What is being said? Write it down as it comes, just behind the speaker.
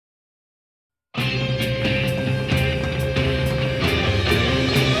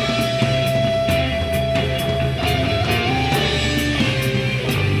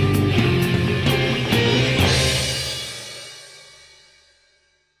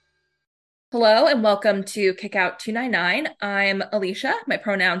Hello and welcome to Kickout 299. I'm Alicia. My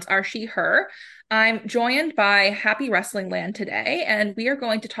pronouns are she, her. I'm joined by Happy Wrestling Land today, and we are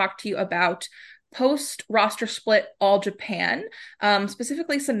going to talk to you about post roster split All Japan,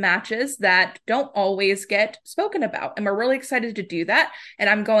 specifically some matches that don't always get spoken about. And we're really excited to do that. And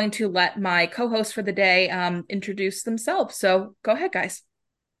I'm going to let my co host for the day introduce themselves. So go ahead, guys.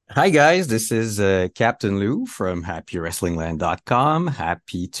 Hi guys, this is Captain Lou from HappyWrestlingLand.com.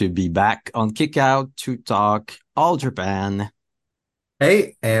 Happy to be back on Kickout to talk All Japan.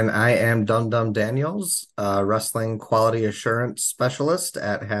 Hey, and I am Dum Dum Daniels, wrestling quality assurance specialist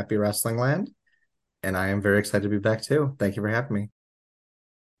at Happy Wrestling Land, and I am very excited to be back too. Thank you for having me.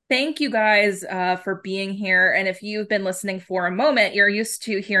 Thank you guys for being here. And if you've been listening for a moment, you're used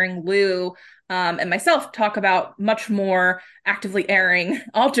to hearing Lou and myself talk about much more actively airing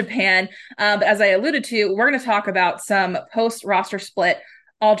All Japan. But as I alluded to, we're going to talk about some post roster split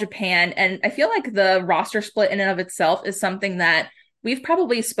All Japan. And I feel like the roster split in and of itself is something that we've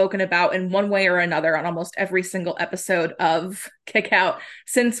probably spoken about in one way or another on almost every single episode of Kick Out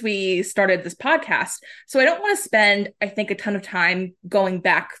since we started this podcast. So I don't want to spend, I think, a ton of time going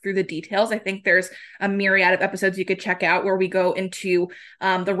back through the details. I think there's a myriad of episodes you could check out where we go into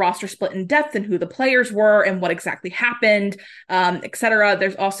the roster split in depth and who the players were and what exactly happened, etc.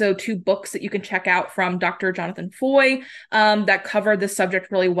 There's also two books that you can check out from Dr. Jonathan Foy that cover this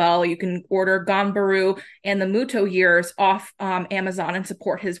subject really well. You can order Ganbaru and the Muto years off Amazon and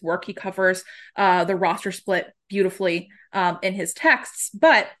support his work. He covers the roster split beautifully in his texts.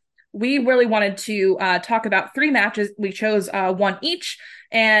 But we really wanted to talk about three matches. We chose one each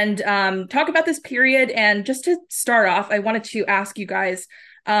and talk about this period. And just to start off, I wanted to ask you guys,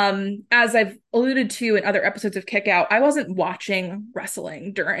 as I've alluded to in other episodes of Kick Out, I wasn't watching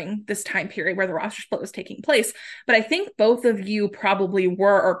wrestling during this time period where the roster split was taking place, but I think both of you probably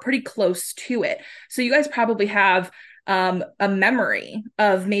were or pretty close to it. So you guys probably have a memory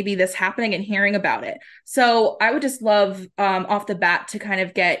of maybe this happening and hearing about it. So I would just love off the bat to kind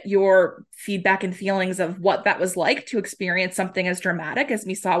of get your feedback and feelings of what that was like to experience something as dramatic as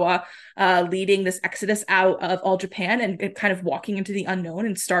Misawa leading this exodus out of All Japan and kind of walking into the unknown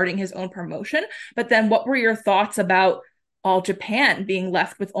and starting his own promotion. But then what were your thoughts about All Japan being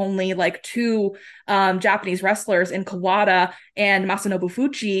left with only like two Japanese wrestlers in Kawada and Masanobu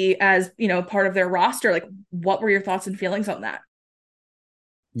Fuchi as, part of their roster? Like, what were your thoughts and feelings on that?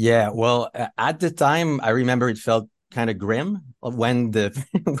 Yeah, well, at the time, I remember it felt kind of grim when the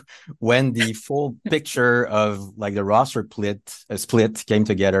when the full picture of like the roster split came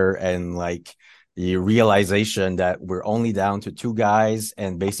together and like the realization that we're only down to two guys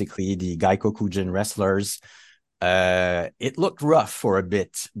and basically the Gaikokujin wrestlers. It looked rough for a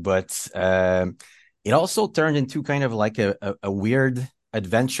bit, but it also turned into kind of like a weird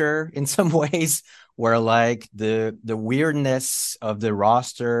adventure in some ways, where like the weirdness of the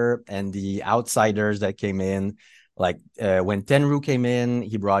roster and the outsiders that came in, like when Tenru came in,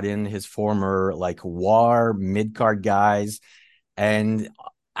 he brought in his former like war mid card guys, and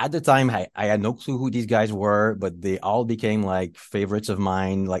at the time I had no clue who these guys were, but they all became like favorites of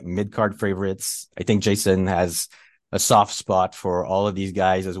mine, like mid card favorites. I think Jason has a soft spot for all of these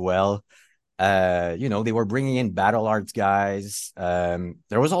guys as well. They were bringing in battle arts guys. There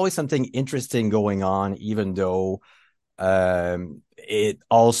was always something interesting going on, even though it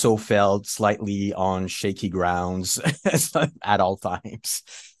also felt slightly on shaky grounds at all times.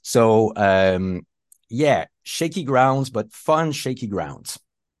 So, yeah, shaky grounds, but fun shaky grounds.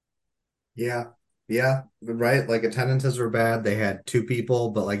 Yeah, yeah, right. Like attendances were bad. They had two people,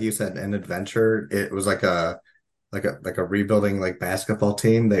 but like you said, an adventure. It was like a rebuilding like basketball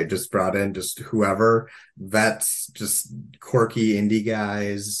team. They just brought in just whoever. That's just quirky indie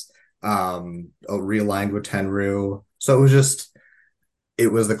guys, realigned with Tenru. So it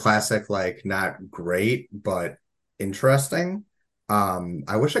was the classic, like not great, but interesting.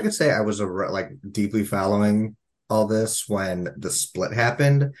 I wish I could say I was like deeply following all this when the split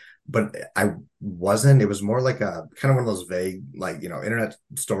happened, but I wasn't. It was more like a kind of one of those vague, like, internet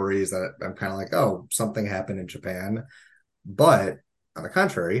stories that I'm kind of like, oh, something happened in Japan. But on the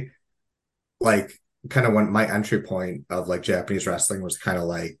contrary, like kind of when my entry point of like Japanese wrestling was kind of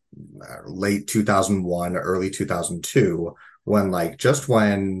like late 2001, early 2002, when like just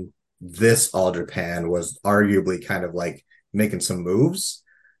when this All Japan was arguably kind of like making some moves.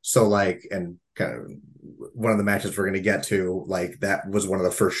 So like, and kind of one of the matches we're going to get to, like that was one of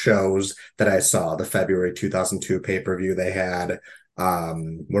the first shows that I saw, the February 2002 pay-per-view they had,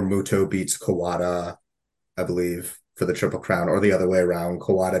 where Muto beats Kawada, I believe, for the Triple Crown, or the other way around.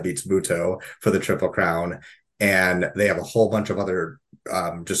 Kawada beats Muto for the Triple Crown. And they have a whole bunch of other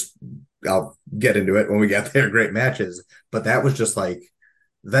just I'll get into it when we get there. Great matches, but that was just like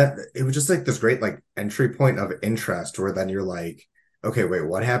that. It was just like this great like entry point of interest where then you're like, okay, wait,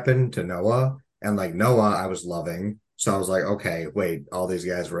 what happened to Noah? And like Noah, I was loving. So I was like, okay, wait, all these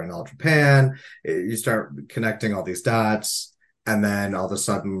guys were in All Japan. You start connecting all these dots, and then all of a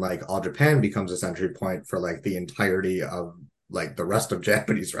sudden, like All Japan becomes this entry point for like the entirety of like the rest of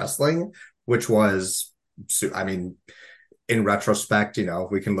Japanese wrestling, which was, I mean, in retrospect,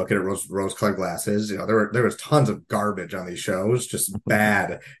 we can look at it rose-colored glasses. There was tons of garbage on these shows, just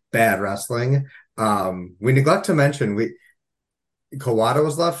bad wrestling. We neglect to mention we Kawada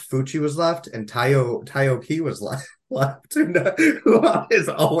was left, Fuchi was left, and Taioki was left, who is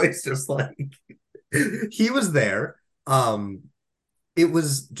always just like he was there. It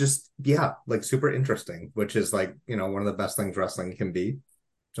was just like super interesting, which is like one of the best things wrestling can be.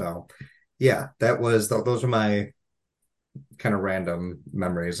 So yeah, those are my kind of random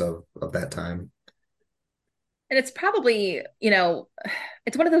memories of that time. And it's probably,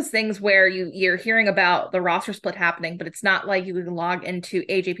 it's one of those things where you're hearing about the roster split happening, but it's not like you can log into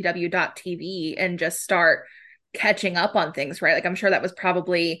AJPW.TV and just start catching up on things, right? Like I'm sure that was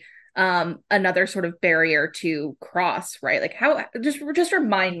probably another sort of barrier to cross, right? Like how just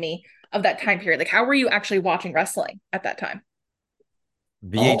remind me of that time period. Like how were you actually watching wrestling at that time?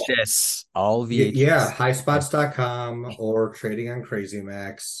 All VHS, all Yeah, VHS. highspots.com or trading on Crazy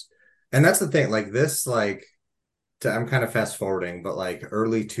Max. And that's the thing, like this, like I'm kind of fast forwarding, but like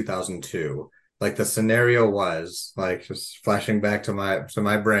early 2002, like the scenario was like just flashing back to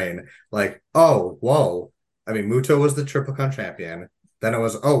my brain, like, oh, whoa. I mean, Muto was the Triple Crown champion. Then it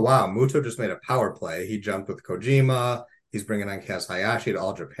was, oh wow, Muto just made a power play. He jumped with Kojima. He's bringing on Kaz Hayashi to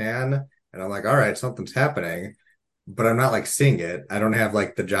All Japan, and I'm like, all right, something's happening, but I'm not like seeing it. I don't have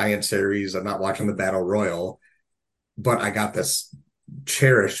like the Giant series. I'm not watching the Battle Royal, but I got this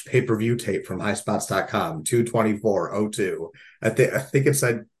cherished pay-per-view tape from highspots.com 2/24/02. I think it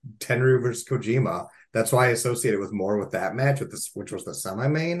said Tenryu versus Kojima. That's why I associate it with more with that match with this, which was the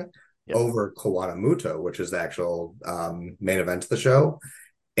semi-main Yep. over Kawada Muto, which is the actual main event of the show.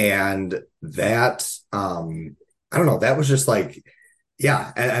 And that I don't know, that was just like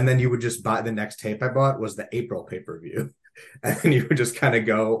and then you would just buy the next tape I bought was the April pay-per-view. And then you would just kind of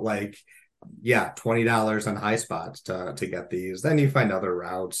go like $20 on high spots to get these. Then you find other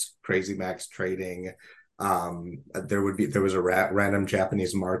routes, Crazy Max trading. There was a random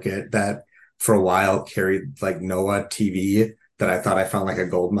Japanese market that for a while carried like Noah TV that I thought I found like a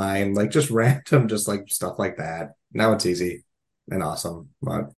gold mine, like just random, just like stuff like that. Now it's easy and awesome.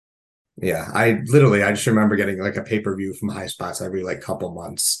 But yeah, I just remember getting like a pay-per-view from High Spots every like couple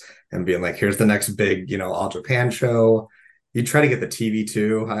months and being like, here's the next big, All Japan show. You try to get the TV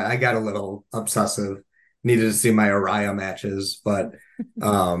too. I got a little obsessive, needed to see my Araya matches, but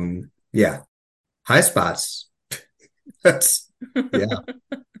yeah, High Spots. That's yeah.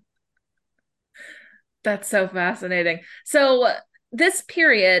 That's so fascinating. So, this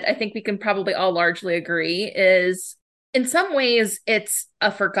period, I think we can probably all largely agree, is in some ways it's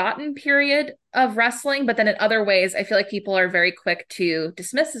a forgotten period of wrestling, but then in other ways, I feel like people are very quick to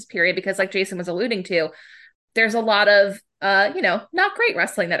dismiss this period because, like Jason was alluding to, there's a lot of not great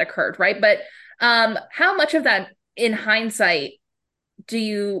wrestling that occurred, right? But how much of that in hindsight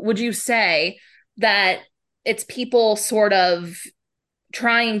would you say that it's people sort of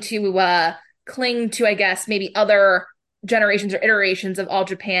trying to cling to, I guess, maybe other generations or iterations of All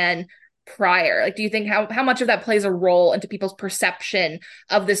Japan prior? Like, do you think how much of that plays a role into people's perception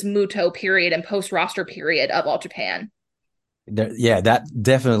of this Muto period and post roster period of All Japan? Yeah, that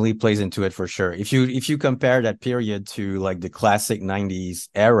definitely plays into it for sure. If you compare that period to like the classic 90s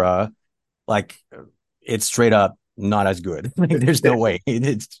era, like it's straight up not as good. Like there's no way.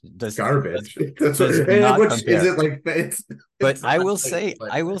 It's just Garbage. That's what, does not which is compare. it like it's But I will like, say,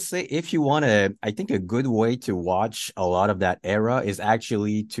 but I will say, if you want to, I think a good way to watch a lot of that era is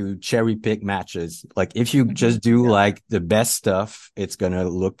actually to cherry pick matches. Like if you Mm-hmm. just do Yeah. like the best stuff, it's gonna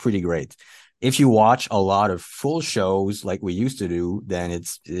look pretty great. If you watch a lot of full shows like we used to do, then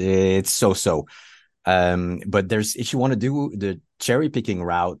it's so. But there's if you want to do the cherry picking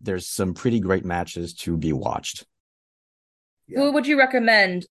route, there's some pretty great matches to be watched. yeah. Who would you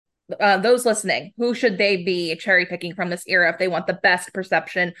recommend those listening? Who should they be cherry picking from this era if they want the best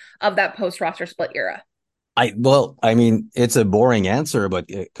perception of that post roster split era? I mean, it's a boring answer, but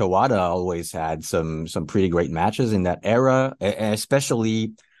Kawada always had some pretty great matches in that era,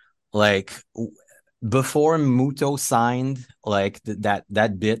 especially like before Muto signed. Like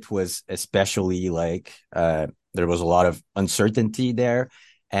that bit was especially like there was a lot of uncertainty there,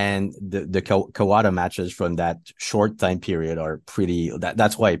 And the Kawada matches from that short time period are pretty.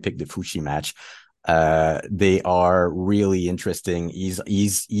 That's why I picked the Fushi match. They are really interesting. He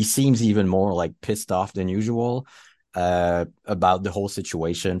seems even more like pissed off than usual about the whole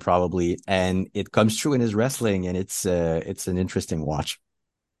situation, probably, and it comes true in his wrestling, and it's an interesting watch.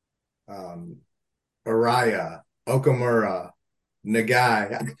 Um, Araya, Okamura,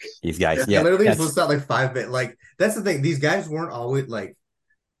 Nagai. These guys, I yeah, literally just that's listed out like 5 bit. Like that's the thing. These guys weren't always like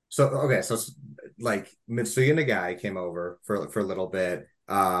so. Okay, so like Mitsuya Nagai came over for a little bit.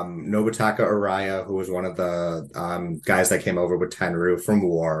 Nobutaka Araya, who was one of the guys that came over with Tenryu from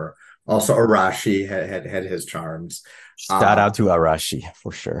War. Also, Arashi had his charms. shout Uh, out to Arashi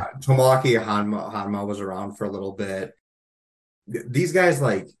for sure. Tomoaki Hanma was around for a little bit. These guys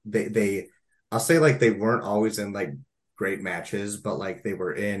like they I'll say like they weren't always in like great matches, but like they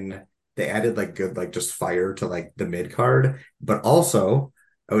added like good like just fire to like the mid card, but also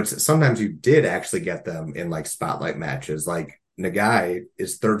I would say sometimes you did actually get them in like spotlight matches. Like Nagai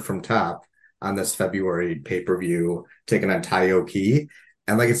is third from top on this February pay-per-view taking on Taioki.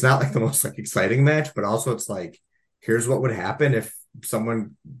 And like it's not like the most like exciting match, but also it's like here's what would happen if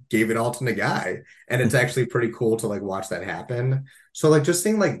someone gave it all to Nagai. And it's actually pretty cool to like watch that happen. So like just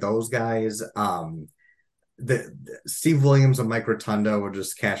seeing like those guys, the Steve Williams and Mike Rotunda were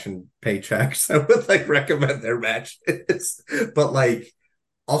just cashing paychecks. I would like recommend their matches. But like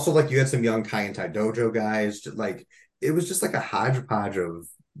also like you had some young Kai and Tai Dojo guys, like it was just like a hodgepodge of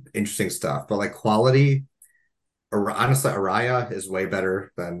interesting stuff. But like quality, honestly, Araya is way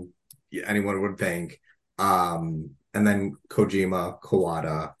better than anyone would think. And then Kojima,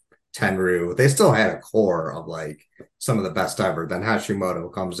 Kawada, Tenryu, they still had a core of like some of the best ever. Then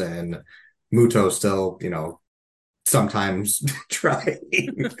Hashimoto comes in, Muto still, sometimes trying.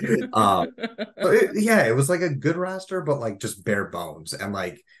 Yeah, it was like a good roster, but like just bare bones. And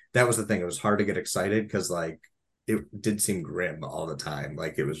like that was the thing. It was hard to get excited because like it did seem grim all the time.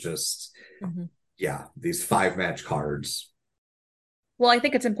 Like it was just, Mhm. yeah, these 5 match cards. Well, I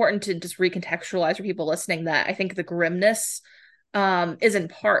think it's important to just recontextualize for people listening that I think the grimness is in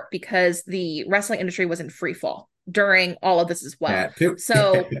part because the wrestling industry was in free fall during all of this as well. That too.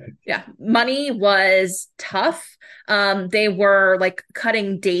 So, yeah, money was tough. They were like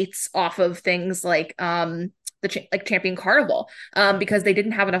cutting dates off of things like like Champion Carnival because they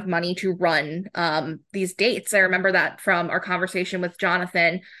didn't have enough money to run these dates. I remember that from our conversation with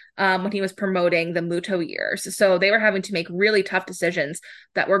Jonathan when he was promoting the Muto years. So they were having to make really tough decisions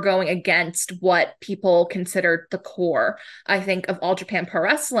that were going against what people considered the core, I think, of All Japan Pro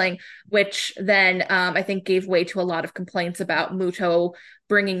Wrestling, which then I think gave way to a lot of complaints about Muto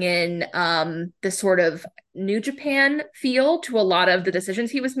bringing in this sort of New Japan feel to a lot of the decisions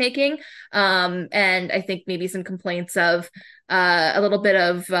he was making. And I think maybe some complaints of a little bit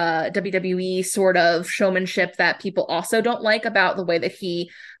of WWE sort of showmanship that people also don't like about the way that he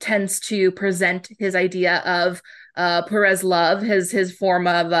tends to present his idea of Perez Love, his form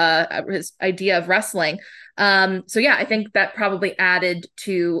of his idea of wrestling. So yeah, I think that probably added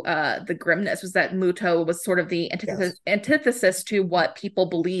to the grimness was that Muto was sort of the Yes. antithesis to what people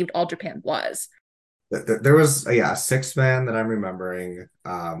believed All Japan was. There was a 6 man that I'm remembering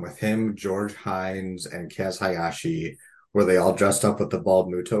with him, George Hines, and Kaz Hayashi, where they all dressed up with the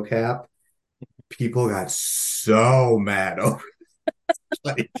bald Muto cap. People got so mad over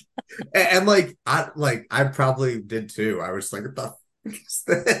like, and I probably did too. I was like, what the fuck is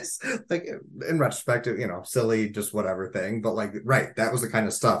this? Like in retrospect, silly, just whatever thing. But like, right, that was the kind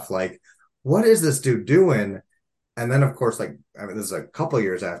of stuff. Like, what is this dude doing? And then of course, like, I mean, this is a couple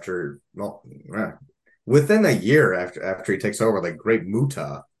years after, well, within a year after he takes over, like Great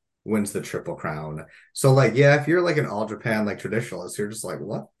Muta wins the Triple Crown. So like, yeah, if you're like an All Japan like traditionalist, you're just like,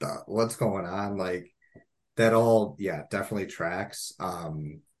 what's going on? Like that all, yeah, definitely tracks.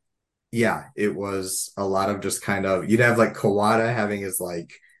 Yeah, it was a lot of just kind of you'd have like Kawada having his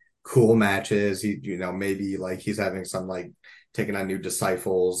like cool matches. Maybe like he's having some like taking on new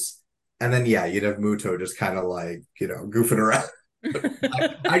disciples. And then yeah, you'd have Muto just kind of like, goofing around.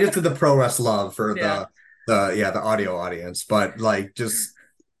 I just did the pro rest love for Yeah. the audio audience, but like just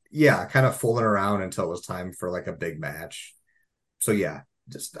yeah, kind of fooling around until it was time for like a big match. So yeah,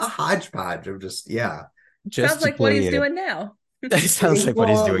 just a hodgepodge of just yeah. Sounds Just to like what he's play, doing now. it sounds like what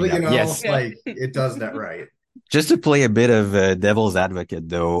he's doing now. Yes, Yeah. Like it does that right. just to play a bit of devil's advocate,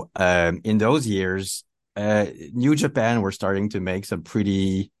 though. In those years, New Japan were starting to make some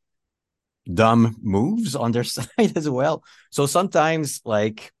pretty dumb moves on their side as well. So sometimes,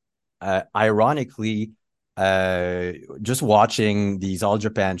 like, ironically, uh just watching these All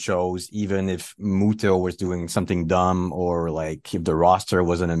Japan shows, even if Muto was doing something dumb or like if the roster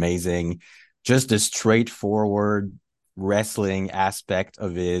wasn't amazing, just the straightforward wrestling aspect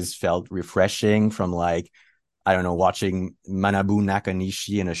of his felt refreshing from like, I don't know, watching Manabu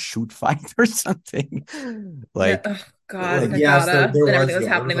Nakanishi in a shoot fight or something. Yeah. like Oh God, Like, like yes, Nagata there and everything was, that's yeah, there was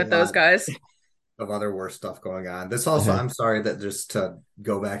happening a with those lot guys. of other worse stuff going on. This also, uh, I'm sorry that just to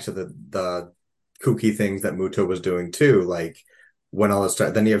go back to the kooky things that Muto was doing too, like when all this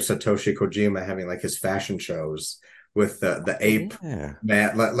started, then you have Satoshi Kojima having like his fashion shows with the oh ape yeah.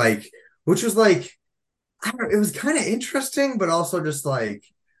 man, like which was like I don't know, it was kind of interesting, but also just like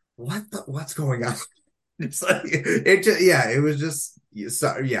what's going on? It's like it just yeah, it was just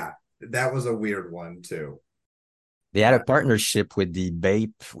so yeah, that was a weird one too. They had a partnership with the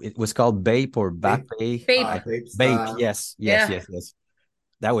Bape. It was called Bape or Ape, Bape. Bape. Ape Bape. style. Yes, yes, Yeah. yes, yes.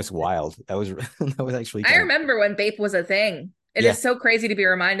 That was wild. That was that was actually I kind of remember when Bape was a thing. It yeah. is so crazy to be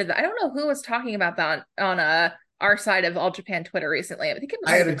reminded that I don't know who was talking about that on our side of All Japan Twitter recently. I think it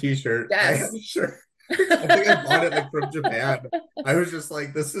I might have had a been t-shirt. I had Jess. a shirt. I think I bought it like from Japan. I was just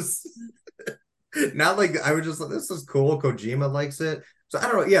like, this is not like I was just like, this is cool. Kojima likes it. So I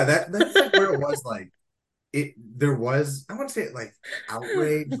don't know. Yeah, that's like where it was like it there was I want to say it like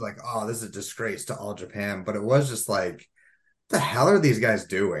outrage, like, oh, this is a disgrace to all Japan, but it was just like, what the hell are these guys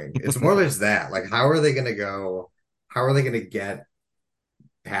doing? It's more or less that. Like, how are they gonna go? How are they gonna get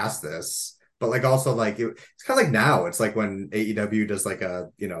past this? But like also like it's kind of like now, it's like when AEW does like a,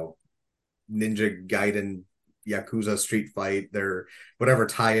 Ninja Gaiden Yakuza Street Fight, their whatever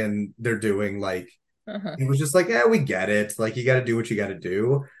tie-in they're doing, like Uh-huh. it was just like, yeah, we get it. Like you gotta do what you gotta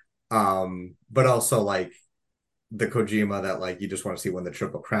do. But also like the Kojima that like you just want to see win the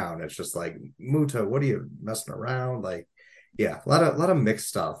Triple Crown. It's just like, Muta, what are you messing around? Like, yeah, a lot of mixed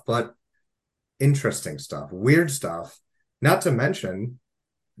stuff, but interesting stuff, weird stuff. Not to mention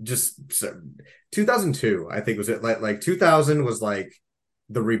just 2002, I think was it like 2000 was like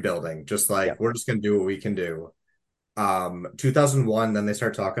the rebuilding, just Yeah. like we're just gonna do what we can do. 2001, then they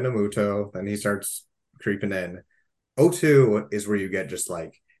start talking to Muto, then he starts creeping in. '02 is where you get just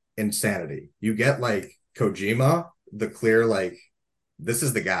like insanity. You get like Kojima, the clear like this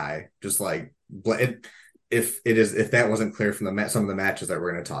is the guy, just like if that wasn't clear from some of the matches that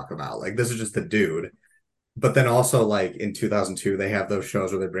we're going to talk about, like this is just the dude. But then also like in 2002, they have those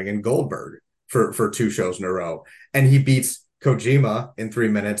shows where they bring in Goldberg for 2 shows in a row, and he beats Kojima in 3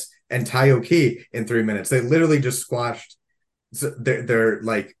 minutes and Taioki in 3 minutes. They literally just squashed their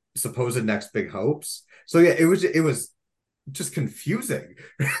like supposed next big hopes. So yeah, it was just confusing.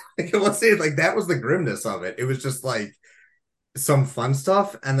 Like, let's say like that was the grimness of it. It was just like some fun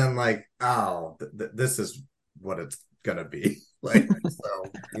stuff, and then like, oh, this is what it's gonna be. Like,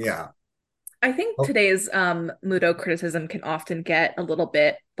 so yeah. I think Oh, today's Muto criticism can often get a little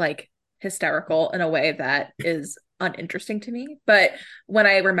bit like hysterical in a way that is uninteresting to me. But when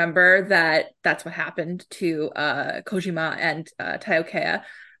I remember that that's what happened to Kojima and Taokea,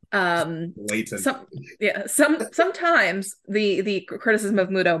 um blatant. some yeah, sometimes the criticism of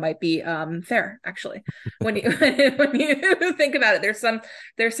Muto might be fair, actually. When you when you think about it,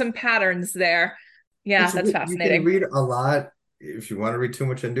 there's some patterns there. Yeah, It's that's you can fascinating. read a lot if you want to read too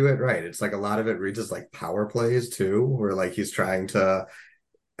much into it, right? It's like a lot of it reads as like power plays too, where like he's trying to.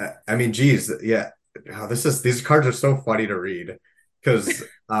 I mean, geez, yeah. Oh, these cards are so funny to read because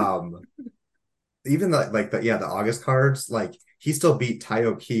even the August cards, like he still beat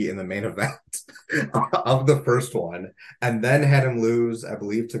Taioki in the main event of the first one, and then had him lose, I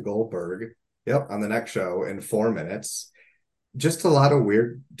believe, to Goldberg. Yep, on the next show in 4 minutes. Just a lot of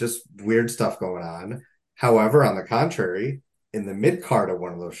weird stuff going on. However, on the contrary, in the mid card of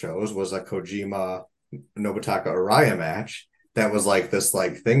one of those shows was a Kojima Nobutaka Araya match that was like this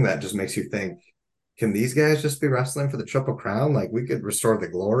like thing that just makes you think, can these guys just be wrestling for the Triple Crown? Like we could restore the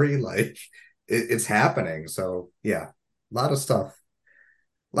glory. Like it's happening. So yeah, a lot of stuff,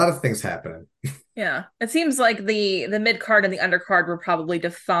 a lot of things happening. Yeah. It seems like the mid card and the undercard were probably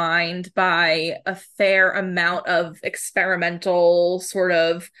defined by a fair amount of experimental sort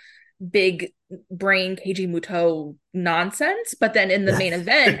of big brain Keiji Muto nonsense. But then in the Yeah. main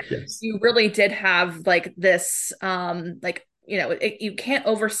event, Yes. you really did have like this like you can't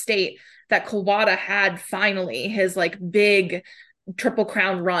overstate that Kawada had finally his like big Triple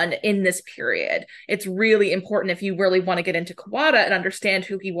Crown run in this period. It's really important if you really want to get into Kawada and understand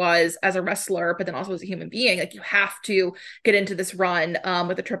who he was as a wrestler, but then also as a human being. Like you have to get into this run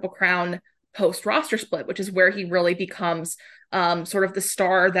with the Triple Crown post roster split, which is where he really becomes sort of the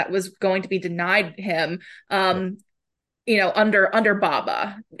star that was going to be denied him. under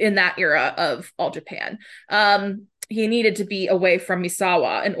Baba in that era of All Japan. He needed to be away from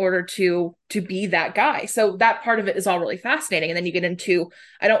Misawa in order to be that guy. So that part of it is all really fascinating. And then you get into,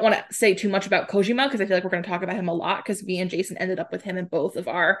 I don't want to say too much about Kojima because I feel like we're going to talk about him a lot because me and Jason ended up with him in both of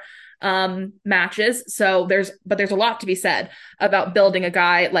our matches. So there's a lot to be said about building a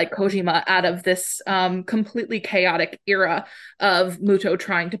guy like Kojima out of this completely chaotic era of Muto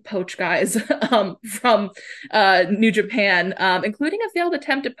trying to poach guys from New Japan, including a failed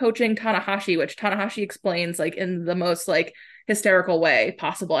attempt at poaching Tanahashi, which Tanahashi explains like in the most like hysterical way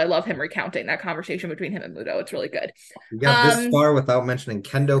possible. I love him recounting that conversation between him and Muto. It's really good. You got this Um, far without mentioning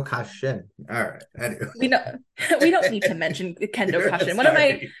Kendo Kashin. All right. Anyway. we know we don't need to mention Kendo Kashin.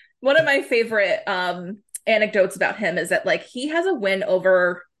 Sorry. One of my favorite anecdotes about him is that like he has a win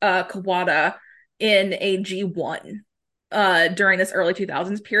over Kawada in a G1 during this early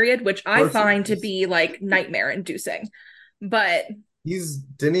 2000s period, which I find to be like nightmare inducing. But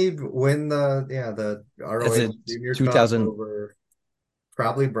Didn't he win the Is ROH it Junior Cup 2000? over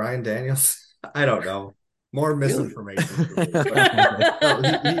probably Brian Daniels? I don't know. More Really? misinformation for me. But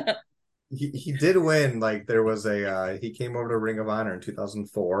no, he did win. Like there was he came over to Ring of Honor in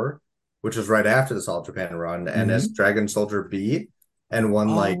 2004, which was right after this All Japan run, and as Hmm. Dragon Soldier B and won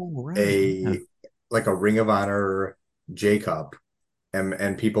Oh, right. Yeah. a Ring of Honor J Cup,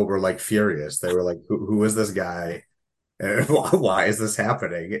 and people were like furious. They were like, who is this guy? And why is this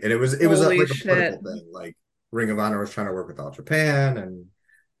happening? And it was holy like a political shit. thing. Like Ring of Honor was trying to work with All Japan and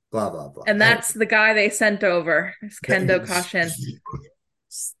blah blah blah. And Anyway, that's the guy they sent over, is Kendo Kashin.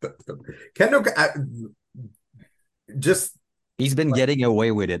 Kendo, just He's been getting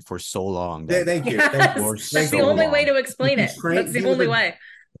away with it for so long that thank you, thank you, Yes, for that's thank the you. so only way long. to explain it. That's the He was only a way.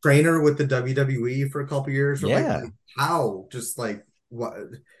 trainer with the WWE for a couple years. Or Yeah. like how? Just like what?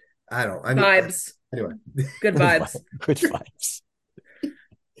 I don't. I mean, Vibes. anyway, Good vibes. Good vibes.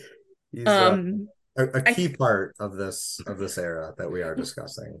 he's Um, a I key part of this era that we are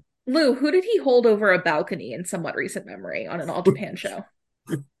discussing. Lou, who did he hold over a balcony in somewhat recent memory on an All Japan show?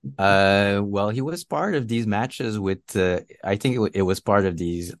 Well, he was part of these matches with, I think it was part of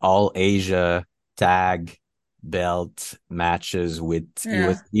these All Asia tag belt matches with, it Yeah,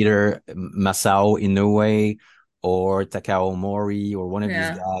 was either Masao Inoue or Takao Mori or one of these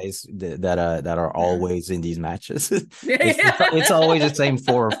yeah, guys that are yeah. always in these matches. It's Yeah. always the same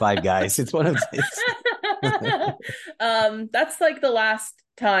four or five guys. It's one of these. That's like the last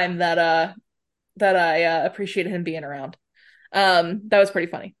time that I appreciated him being around. That was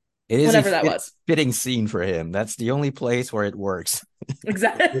pretty funny. It is a Whenever that was. fitting scene for him. That's the only place where it works.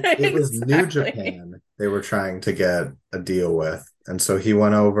 Exactly. It was New Exactly. Japan they were trying to get a deal with, and so he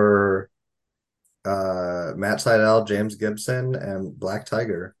went over Matt Sydal, James Gibson, and Black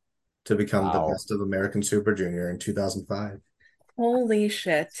Tiger to become the Wow. best of American Super Junior in 2005. Holy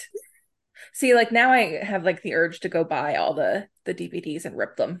shit. See, like now I have like the urge to go buy all the DVDs and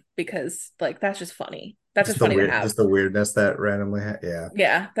rip them because like that's just funny. That's just funny to have. Just the weirdness that randomly, yeah,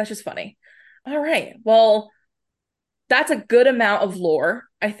 Yeah, that's just funny. All right. Well, that's a good amount of lore,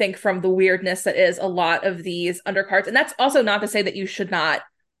 I think, from the weirdness that is a lot of these undercards. And that's also not to say that you should not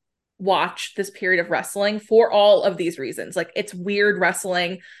watch this period of wrestling for all of these reasons. Like it's weird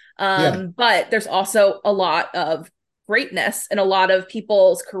wrestling, yeah, but there's also a lot of greatness, and a lot of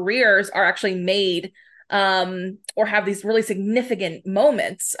people's careers are actually made or have these really significant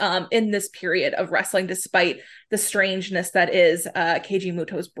moments in this period of wrestling, despite the strangeness that is Keiji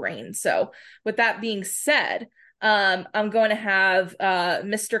Muto's brain. So, with that being said, I'm going to have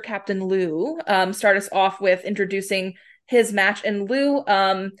Mr. Captain Lou start us off with introducing his match. And Lou,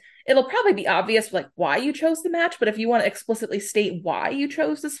 it'll probably be obvious like why you chose the match, but if you want to explicitly state why you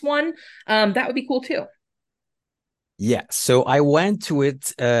chose this one, that would be cool too. Yeah, so I went to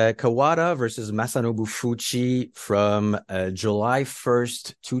it, Kawada versus Masanobu Fuchi from July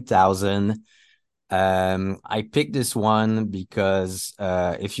 1st, 2000. I picked this one because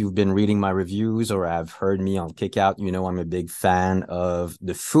if you've been reading my reviews or have heard me on Kickout, you know I'm a big fan of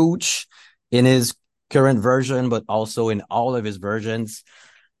the Fuch in his current version, but also in all of his versions.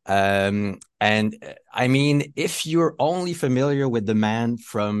 And I mean, if you're only familiar with the man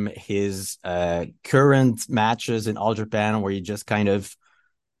from his current matches in All Japan, where he just kind of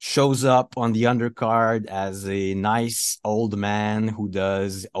shows up on the undercard as a nice old man who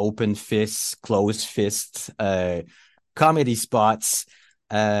does open fists, closed fists, comedy spots,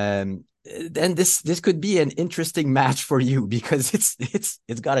 then this could be an interesting match for you because it's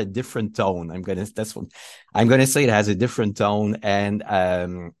got a different tone. I'm gonna say. It has a different tone, and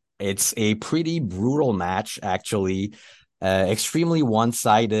it's a pretty brutal match actually, extremely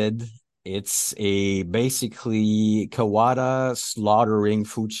one-sided. It's a basically Kawada slaughtering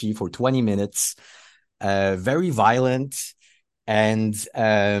Fuchi for 20 minutes. Very violent. And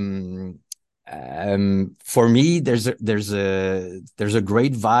for me, there's a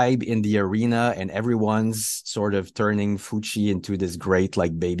great vibe in the arena, and everyone's sort of turning Fuchi into this great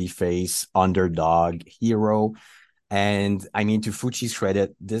like babyface underdog hero. And I mean, to Fuchi's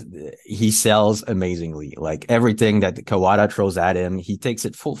credit, he sells amazingly. Like everything that Kawada throws at him, he takes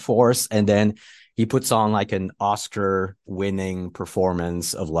it full force, and then he puts on like an Oscar-winning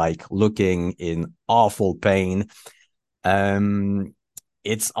performance of like looking in awful pain. Um,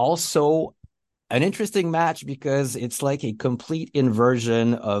 it's also an interesting match because it's like a complete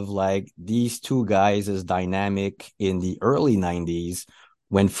inversion of like these two guys' dynamic in the early 90s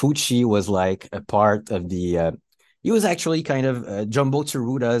when Fuchi was like a part of he was actually kind of Jumbo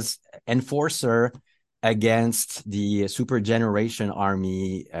Tsuruda's enforcer against the Super Generation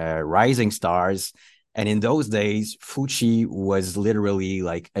Army Rising Stars. And in those days, Fuchi was literally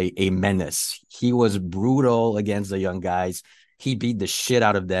like a menace. He was brutal against the young guys. He beat the shit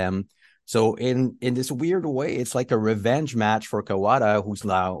out of them. So in this weird way, it's like a revenge match for Kawada,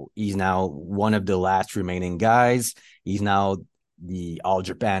 he's now one of the last remaining guys. He's now the All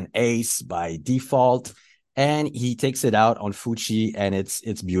Japan ace by default, and he takes it out on Fuchi, and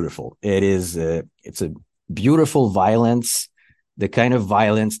it's beautiful. It's a beautiful violence, the kind of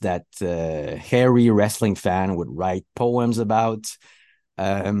violence that hairy wrestling fan would write poems about.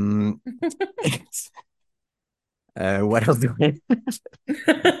 Um, what else do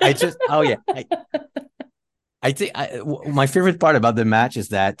I just? Oh yeah, I think my favorite part about the match is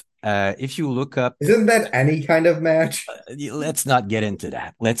that if you look up, Isn't that any kind of match? let's not get into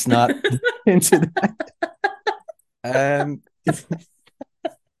that. Let's not into that. Um,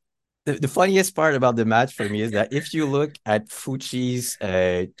 the funniest part about the match for me is that if you look at Fuchi's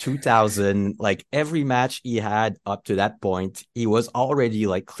 2000, like every match he had up to that point, he was already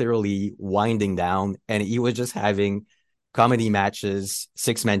like clearly winding down, and he was just having comedy matches,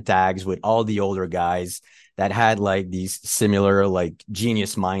 6-man tags with all the older guys that had like these similar like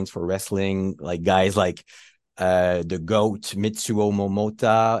genius minds for wrestling, like guys like the GOAT, Mitsuo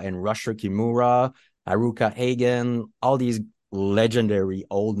Momota and Rusher Kimura, Haruka Hagen, all these legendary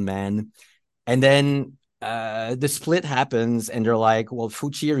old men. And then the split happens, and they're like, well,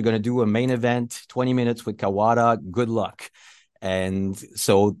 Fuchi, you're going to do a main event, 20 minutes with Kawada. Good luck. And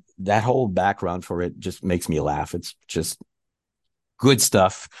so that whole background for it just makes me laugh. It's just good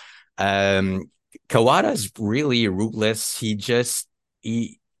stuff. Um, Kawada's really rootless. He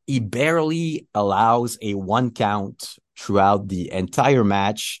barely allows a 1 count throughout the entire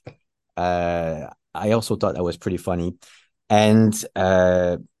match. I also thought that was pretty funny. And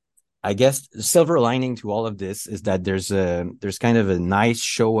I guess the silver lining to all of this is that there's kind of a nice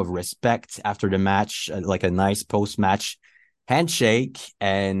show of respect after the match, like a nice post-match handshake.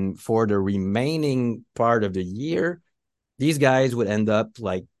 And for the remaining part of the year, these guys would end up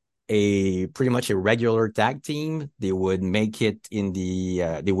like a pretty much a regular tag team. They would make it in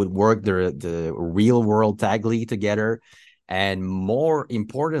they would work the real world tag league together, and more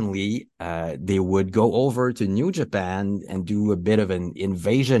importantly, they would go over to New Japan and do a bit of an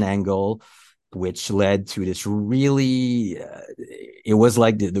invasion angle, which led to this really it was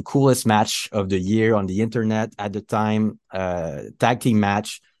like the coolest match of the year on the internet at the time, tag team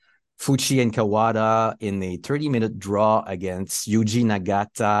match, Fuchi and Kawada in a 30-minute draw against Yuji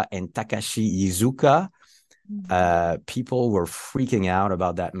Nagata and Takashi Iizuka. People were freaking out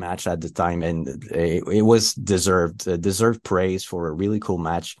about that match at the time, and it was deserved praise for a really cool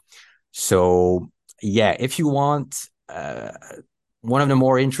match. So yeah, if you want one of the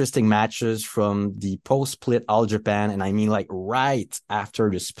more interesting matches from the post-split All Japan, and I mean like right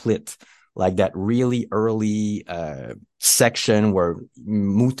after the split, like that really early section where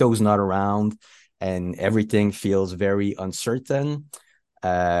Muto's not around and everything feels very uncertain.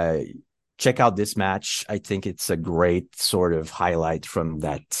 Uh, Check out this match. I think it's a great sort of highlight from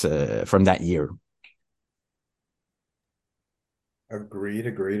that year. Agreed.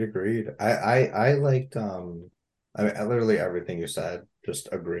 I liked I mean literally everything you said, just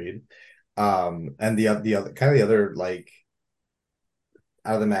agreed. And the other kind of the other like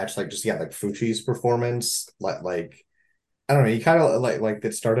out of the match, like just yeah, like Fuchi's performance, like I don't know, you kind of like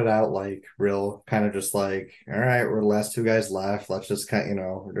it started out like real kind of just like, all right, we're the last two guys left. Let's just kind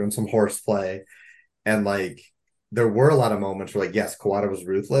of, we're doing some horseplay. And like there were a lot of moments where like, yes, Kawada was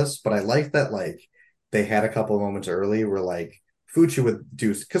ruthless, but I like that like they had a couple of moments early where like Fuchi would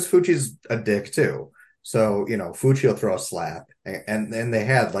do because Fuchi's a dick too. So, Fuchi will throw a slap and they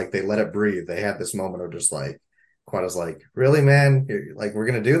had like they let it breathe. They had this moment of just like Kawada's like, really, man? Like we're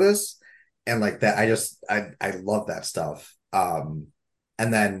gonna do this? and like that, I love that stuff. And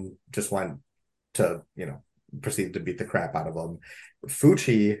then just went to, proceeded to beat the crap out of him.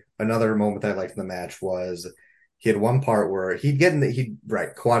 Fucci, another moment that I liked in the match was he had one part where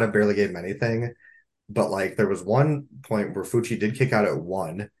Kawada barely gave him anything, but like there was one point where Fucci did kick out at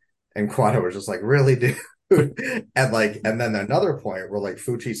one, and Kawada was just like, really, dude? And then another point where like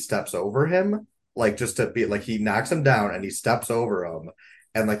Fucci steps over him, like just to be like he knocks him down and he steps over him,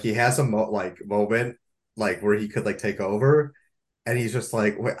 and like he has a moment like where he could like take over, and he's just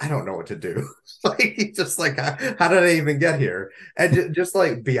like, wait, I don't know what to do. Like he's just like, how did I even get here? And just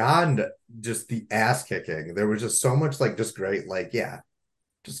like beyond just the ass kicking, there was just so much like just great, like yeah,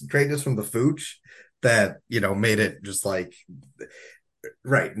 just greatness from the Fooch that made it just like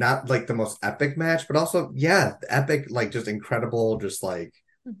right, not like the most epic match, but also yeah, epic, like just incredible, just like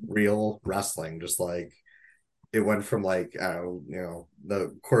real wrestling, just like it went from like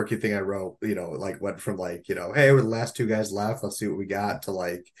the quirky thing I wrote, like went from like hey, we're the last two guys left, let's see what we got, to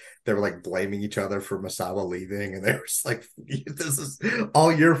like they were like blaming each other for Masawa leaving, and they were just like, this is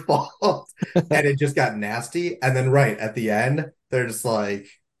all your fault, and it just got nasty. And then right at the end, they're just like,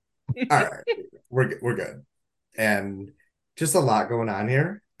 all right, we're good, and just a lot going on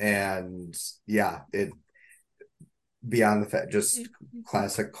here, and yeah, it beyond the fact just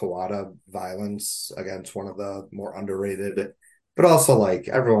classic Kawada violence against one of the more underrated, but also like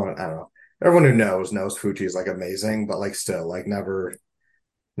everyone, I don't know, everyone who knows Fuji is like amazing, but like still like never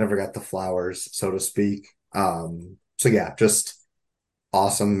got the flowers, so to speak. So yeah, just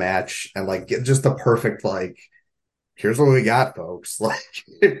awesome match, and like just the perfect like here's what we got, folks. Like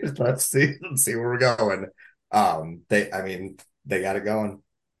let's see where we're going. I mean, they got it going.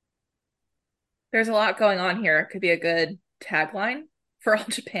 There's a lot going on here. It could be a good tagline for All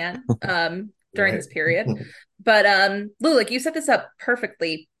Japan during Right. this period. But Lou, like you set this up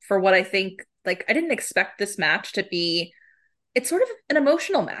perfectly for what I think. Like I didn't expect this match to be, it's sort of an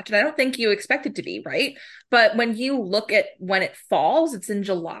emotional match, and I don't think you expect it to be, right? But when you look at when it falls, it's in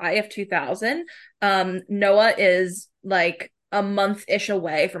July of 2000. Noah is like a month-ish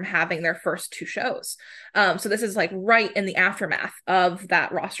away from having their first two shows. So this is like right in the aftermath of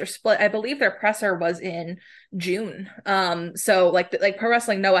that roster split. I believe their presser was in June. So like Pro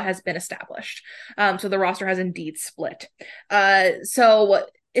Wrestling Noah has been established. So the roster has indeed split. So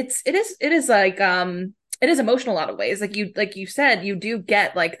it is like it is emotional in a lot of ways. Like you said, you do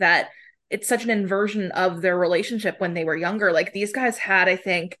get like that. It's such an inversion of their relationship when they were younger. Like these guys had, I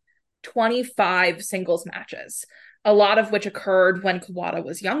think, 25 singles matches, a lot of which occurred when Kawada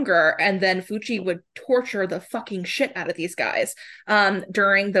was younger, and then Fuji would torture the fucking shit out of these guys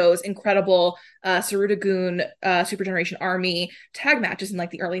during those incredible Sarudagun Super Generation Army tag matches in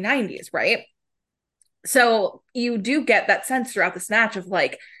like the early 90s, right? So you do get that sense throughout this match of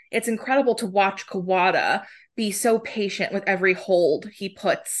like, it's incredible to watch Kawada be so patient with every hold he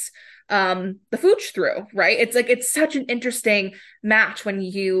puts the Fooch through, right? It's like it's such an interesting match when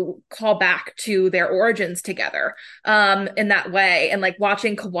you call back to their origins together in that way, and like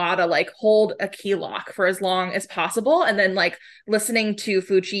watching Kawada like hold a key lock for as long as possible, and then like listening to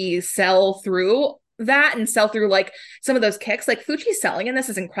Fuchi sell through that and sell through like some of those kicks. Like Fuchi's selling in this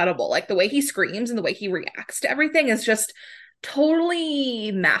is incredible. Like the way he screams and the way he reacts to everything is just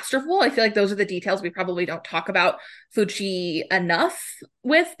totally masterful. I feel like those are the details we probably don't talk about Fuchi enough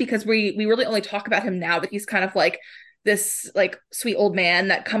with, because we really only talk about him now that he's kind of like this like sweet old man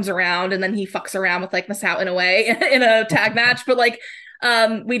that comes around and then he fucks around with like Masao in a way in a tag match. But like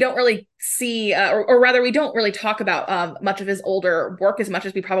we don't really see or rather we don't really talk about much of his older work as much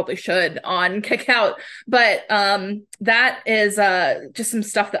as we probably should on Kick Out. But that is just some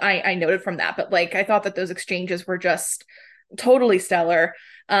stuff that I noted from that. But like I thought that those exchanges were just totally stellar.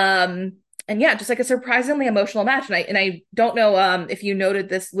 And yeah, just like a surprisingly emotional match. And I don't know if you noted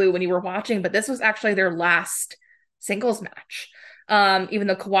this, Lou, when you were watching, but this was actually their last singles match. Even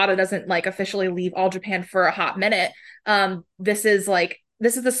though Kawada doesn't like officially leave All Japan for a hot minute, this is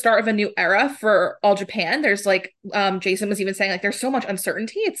the start of a new era for All Japan. There's like Jason was even saying like there's so much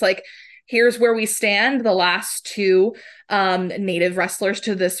uncertainty. It's like here's where we stand, the last two native wrestlers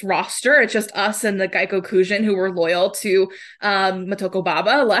to this roster. It's just us and the Gaiko Kujin who were loyal to Motoko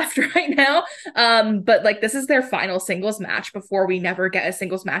Baba left right now. But like this is their final singles match before we never get a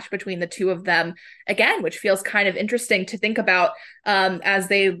singles match between the two of them again, which feels kind of interesting to think about as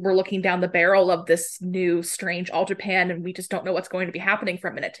they were looking down the barrel of this new strange All Japan, and we just don't know what's going to be happening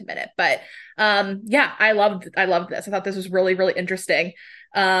from minute to minute. But yeah, I loved this. I thought this was really, really interesting.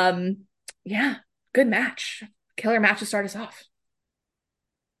 Yeah, good match. Killer match to start us off.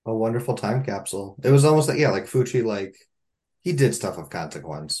 A wonderful time capsule. It was almost like yeah, like Fucci, like he did stuff of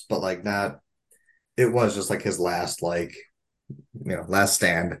consequence, but like not. It was just like his last last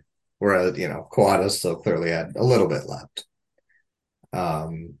stand. Whereas Kawada still clearly had a little bit left.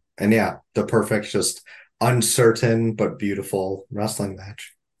 And yeah, the perfect, just uncertain but beautiful wrestling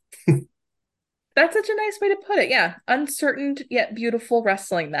match. That's such a nice way to put it. Yeah. Uncertain yet beautiful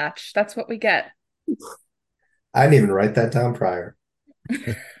wrestling match. That's what we get. I didn't even write that down prior.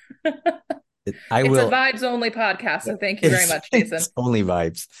 I It's a will. vibes only podcast, Yeah. so thank you very much, Jason. It's only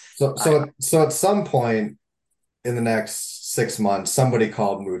vibes. So I so so at some point in the next 6 months, somebody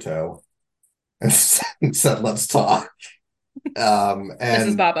called Muto and said, "Let's talk." Mrs.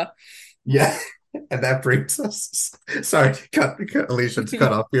 And Baba. yeah, and that brings us. Sorry to Alicia, to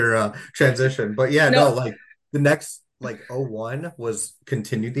cut off your transition, but yeah, no, No, like the next '01 was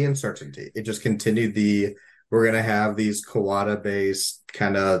continued the uncertainty. It just continued the we're gonna have these Kawada based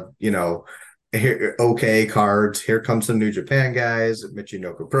kind of here, okay cards. Here comes some New Japan guys,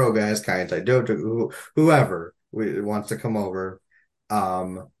 Michinoku Pro guys, Kaientai Dojo, whoever wants to come over.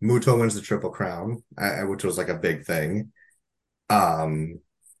 Muto wins the Triple Crown, which was like a big thing. Um,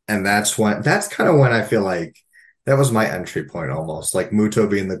 and that's kind of when I feel like that was my entry point almost. Like Muto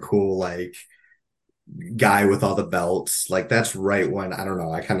being the cool like guy with all the belts. Like that's right when I don't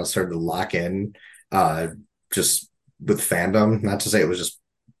know, I kind of started to lock in uh just with fandom. Not to say it was just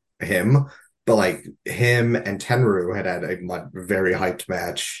him, but like him and Tenru had a very hyped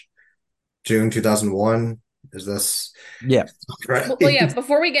match. June 2001. Is this Yeah. right? well, yeah,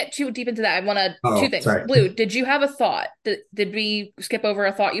 before we get too deep into that, I want to two Oh, things. sorry. Blue, did you have a thought? Did we skip over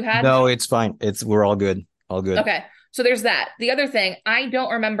a thought you had? No, it's fine. We're all good. All good. Okay. So there's that. The other thing, I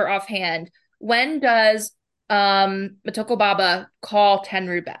don't remember offhand, when does Motoko Baba call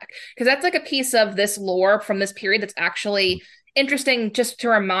Tenru back? Because that's like a piece of this lore from this period that's actually interesting just to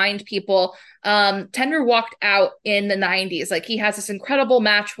remind people. Tenru walked out in the 90s. Like he has this incredible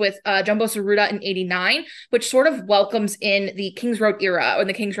match with Jumbo Tsuruta in 89, which sort of welcomes in the Kings Road era or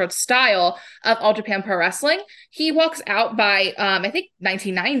the Kings Road style of All Japan Pro Wrestling. He walks out by I think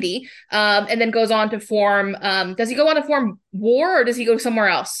 1990, and then goes on to form. Does he go on to form War or does he go somewhere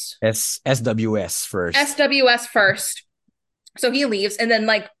else? SWS first. SWS first. So he leaves, and then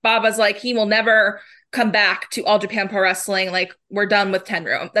like Baba's like he will never come back to All Japan Pro Wrestling. Like we're done with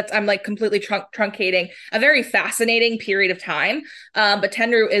Tenru. That's I'm like completely truncating a very fascinating period of time. But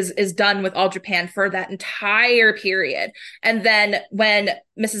Tenru is done with All Japan for that entire period. And then when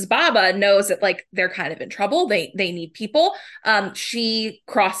Mrs. Baba knows that like they're kind of in trouble, they need people. She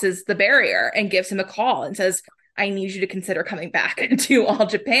crosses the barrier and gives him a call and says, I need you to consider coming back to All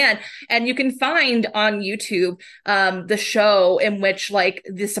Japan. And you can find on YouTube the show in which like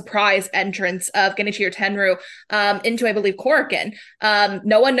the surprise entrance of Genichiro Tenru into, I believe, Korakuen.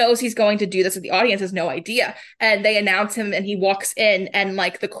 No one knows he's going to do this, and the audience has no idea. And they announce him, and he walks in, and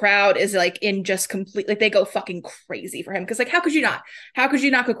like the crowd is like in just complete, like they go fucking crazy for him because like how could you not? How could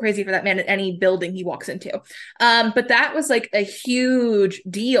you not go crazy for that man in any building he walks into? But that was like a huge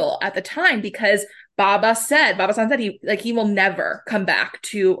deal at the time because Baba-san said he will never come back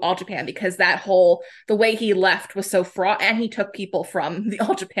to All Japan because the way he left was so fraught, and he took people from the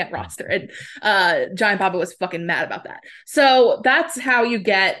All Japan roster, and Giant Baba was fucking mad about that. So that's how you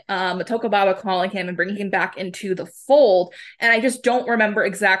get Motoko Baba calling him and bringing him back into the fold. And I just don't remember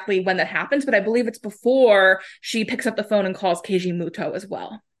exactly when that happens, but I believe it's before she picks up the phone and calls Keiji Muto as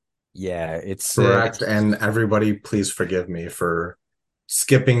well. Yeah, it's Correct. And everybody, please forgive me for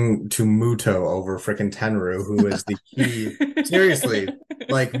skipping to Muto over freaking Tenru, who is the key. Seriously,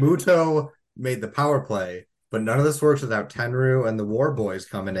 like Muto made the power play, but none of this works without Tenru and the War Boys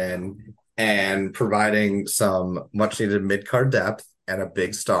coming in and providing some much needed mid card depth and a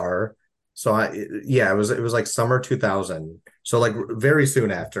big star. So yeah, it was like summer 2000. So like very soon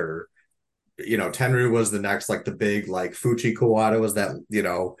after, Tenru was the next like the big like Fuchi Kawada was that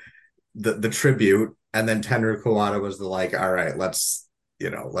the tribute, and then Tenru Kawada was the like, all right, let's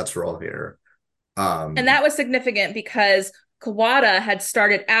roll here. And that was significant because Kawada had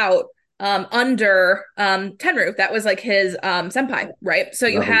started out under Tenru. That was like his senpai, right? So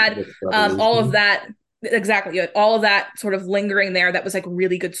you had all of Revolution. that. Exactly. You had all of that sort of lingering there. That was like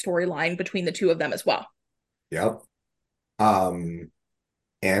really good storyline between the two of them as well. Yep. Um,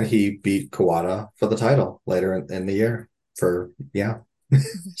 and he beat Kawada for the title later in the year for yeah.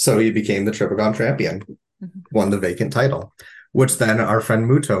 So he became the Triple Crown champion, Mhm. won the vacant title, which then our friend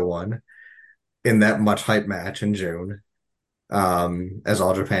Muto won in that much hype match in June. As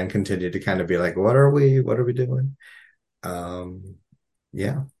All Japan continued to kind of be like, what are we doing? Um,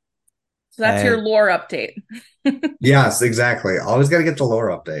 yeah. So that's your and lore update. Yes, exactly. Always got to get the lore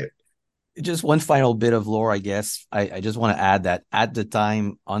update. just one final bit of lore, I guess. I just want to add that at the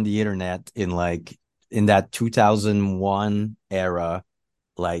time on the internet, in that 2001 era,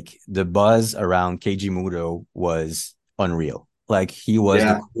 like the buzz around Keiji Muto was unreal. Like he was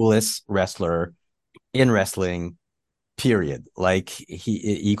the Yeah. coolest wrestler in wrestling, period. Like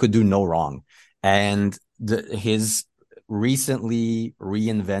he could do no wrong. And his recently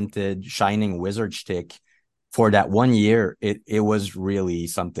reinvented Shining Wizard shtick for that 1 year, it was really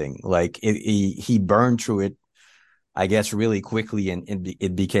something. Like he burned through it, I guess, really quickly, and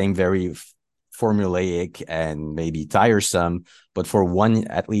it became very formulaic and maybe tiresome. But for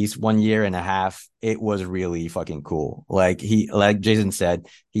at least 1 year and a half, it was really fucking cool. Like Jason said,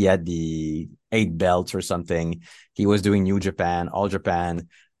 he had the 8 belts or something. He was doing New Japan, All Japan.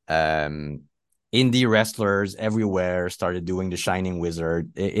 Um, Indie wrestlers everywhere started doing the Shining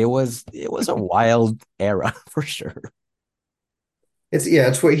Wizard. It was a wild era for sure.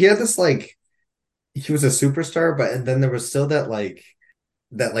 It's what he had this like he was a superstar, but and then there was still that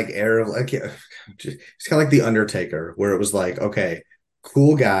air of like yeah, it's kind of like the Undertaker, where it was like, okay,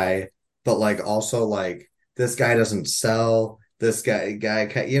 cool guy, but like also like this guy doesn't sell. This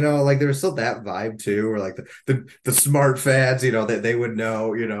like there was still that vibe too, where like the smart fads, that they would know,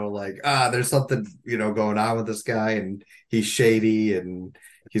 like there's something going on with this guy, and he's shady, and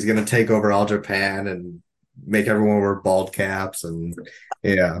he's gonna take over all Japan and make everyone wear bald caps, and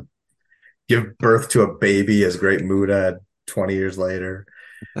yeah, give birth to a baby as Great Muda 20 years later.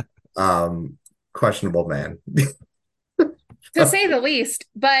 Um, Questionable man. To say the least.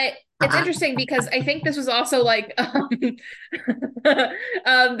 But it's interesting because I think this was also like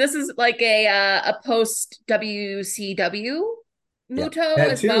this is like a post WCW Yeah. Muto That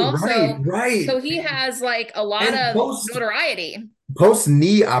as too, well. right, So right. he has like a lot And of post notoriety. post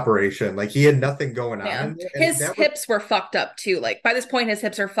knee operation, like he had nothing going on Yeah. in there, and His that was hips were fucked up too. Like by this point his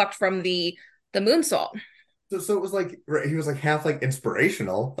hips are fucked from the moonsault. so it was like he was like half like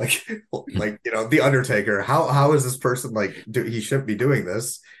inspirational, like the Undertaker. How is this person like he shouldn't be doing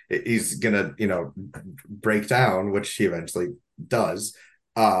this? He's gonna break down, which he eventually does.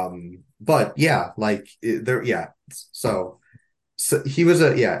 But yeah, like there, yeah. So So he was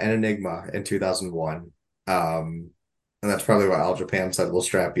an enigma in 2001. And that's probably why All Japan said we'll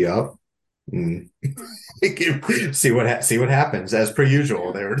strap you up. And see what happens as per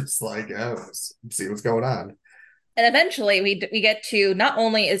usual. They were just like, oh, see what's going on. And eventually we get to not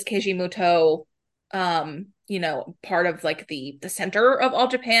only is Keiji Muto part of like the center of All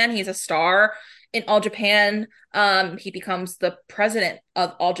Japan, he's a star in All Japan. He becomes the president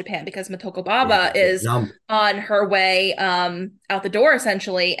of All Japan because Motoko Yeah, Baba big is jump. on her way out the door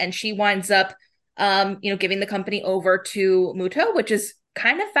essentially, and she winds up giving the company over to Muto, which is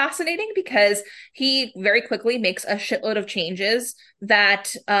kind of fascinating because he very quickly makes a shitload of changes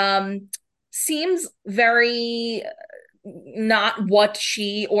that seems very not what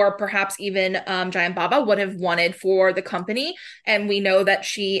she or perhaps even Giant Baba would have wanted for the company. And we know that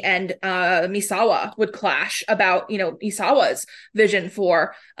she and Misawa would clash about, Misawa's vision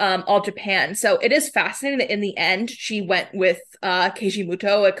for All Japan. So it is fascinating that in the end, she went with Keiji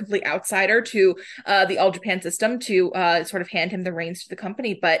Muto, a complete outsider to the All Japan system, to sort of hand him the reins to the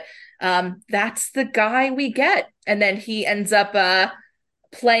company. But that's the guy we get. And then he ends up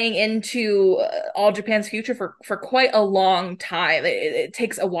playing into All Japan's future for quite a long time. It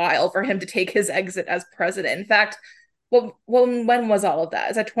takes a while for him to take his exit as president. In fact, well, when was all of that?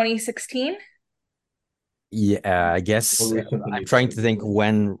 Is that 2016? Yeah, I guess More recent than I'm you trying think. to think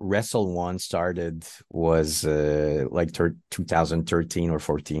when Wrestle One started was like 2013 or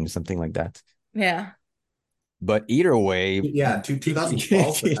 14, something like that. Yeah. But either way, Yeah,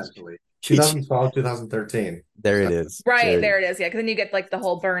 2012 potentially. 2012, 2013. there it is. Right, there it is. Yeah, because then you get like the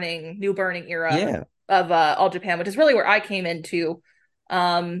whole new burning era Yeah, of All Japan, which is really where I came into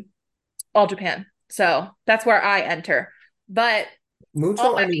um All Japan. So that's where I enter. But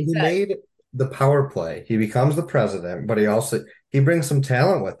all Muto, I that mean, being he said, made the power play. He becomes the president, but he brings some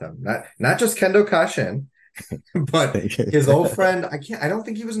talent with him. Not just Kendo Kashin, but his old friend, I don't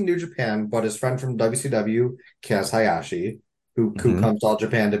think he was in New Japan, but his friend from WCW, Kaz Hayashi, who hmm comes to All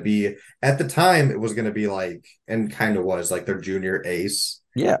Japan to be, at the time, it was going to be like, and kind of was like their junior ace.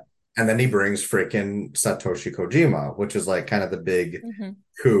 yeah. And then he brings freaking Satoshi Kojima, which is like kind of the big mhm.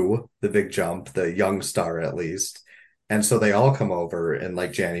 coup, the big jump, the young star at least. And so they all come over in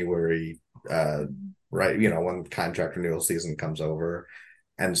like January, uh, right? When contract renewal season comes over.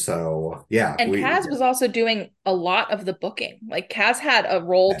 And so, yeah, And we Kaz was also doing a lot of the booking. Like Kaz had a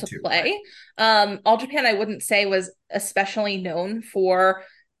role that to too, right? play. All Japan, I wouldn't say was especially known for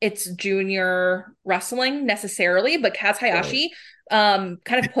it's junior wrestling necessarily, but Kaz Right. Hayashi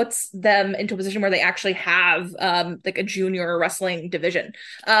kind of puts them into a position where they actually have like a junior wrestling division.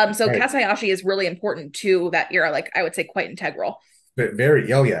 So Right. Kaz Hayashi is really important to that era, like I would say quite integral. But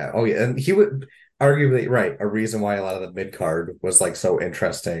very, oh yeah, oh yeah. And he would arguably, right, a reason why a lot of the mid card was like so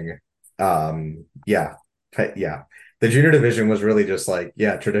interesting. Yeah, yeah. The junior division was really just like,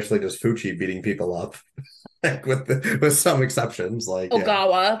 yeah, traditionally just Fuchi beating people up, like with some exceptions. Like, yeah.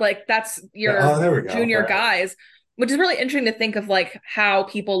 Ogawa, like that's Oh, your there we go. junior Right. guys, which is really interesting to think of like how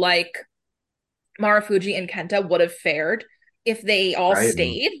people like Marufuji and Kenta would have fared if they all Right. And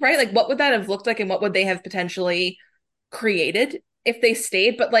stayed, right? Like what would that have looked like and what would they have potentially created if they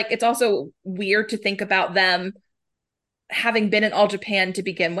stayed? But like it's also weird to think about them having been in All Japan to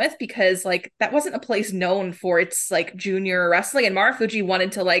begin with because like that wasn't a place known for its like junior wrestling and Marufuji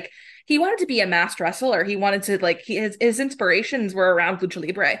wanted to like he wanted to be a masked wrestler. He wanted to like his inspirations were around lucha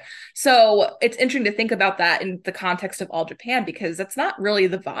libre. So it's interesting to think about that in the context of All Japan because that's not really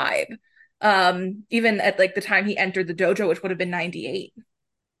the vibe. Even at like the time he entered the dojo, which would have been 98.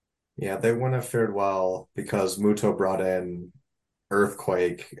 yeah, they wouldn't have fared well because Muto brought in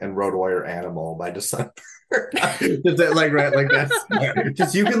Earthquake and Road Warrior Animal by December. Is that like right? Like that's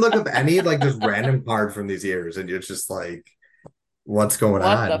just you can look up any like just random card from these years and you're just like, what's going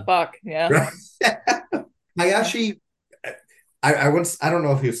What the on? fuck? Yeah. Right? Hayashi, I once I don't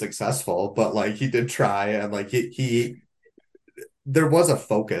know if he was successful, but like he did try and like he there was a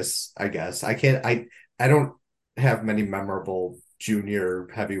focus, I guess. I don't have many memorable junior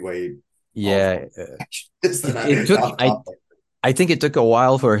heavyweight all Yeah, matches that it took off top. I think it took a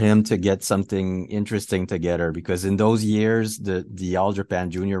while for him to get something interesting together because in those years, the All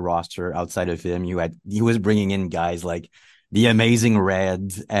Japan Junior roster outside of him, he was bringing in guys like the Amazing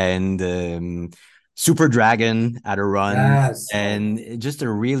Red and Super Dragon at a run, Yes. Oh my. and just a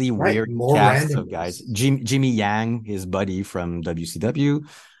really Right. weird More cast of guys. randomness. Jimmy Yang, his buddy from WCW,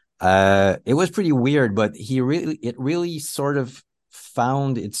 it was pretty weird, but it really sort of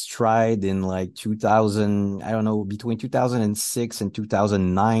found its stride in like 2000, I don't know, between 2006 and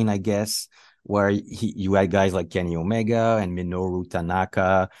 2009, I guess, where you had guys like Kenny Omega and Minoru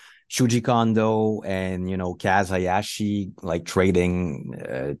Tanaka, Shuji Kondo, and, Kaz Hayashi, like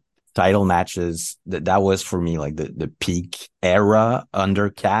trading title matches. That was for me like the peak era under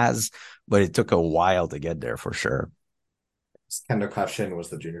Kaz, but it took a while to get there for sure. Kendo Kashin was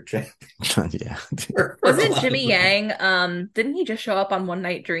the junior champ Yeah. for a Wasn't lot of Jimmy them. Yang didn't he just show up on One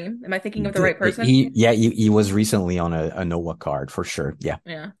Night Dream? Am I thinking of the right person? He was recently on a Noah card for sure. Yeah.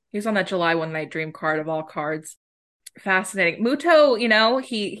 Yeah. He's on that July One Night Dream card of all cards. Fascinating. Muto,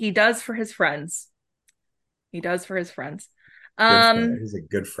 he does for his friends. He does for his friends. Good friend. Um He's a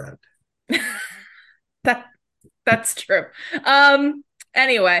good friend. that that's true. Um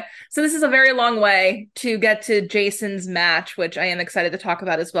anyway, so this is a very long way to get to Jason's match, which I am excited to talk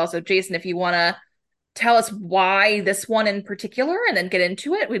about as well. So Jason, if you want to tell us why this one in particular and then get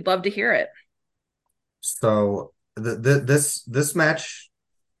into it, we'd love to hear it. So this match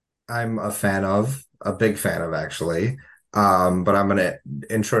I'm a fan of, a big fan of actually. But I'm gonna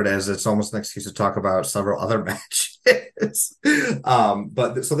intro it as it's almost an excuse to talk about several other matches.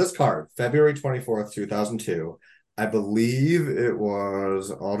 So this card, February 24th, 2002, I believe it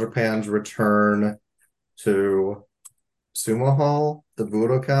was All Japan's return to Sumo Hall, the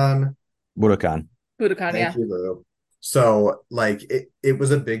Budokan. Budokan. Budokan, Thank yeah. you, Lou. So like it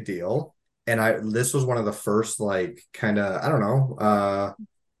was a big deal. And this was one of the first like kind of I don't know,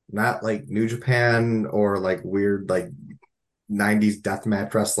 not like New Japan or like weird like 90s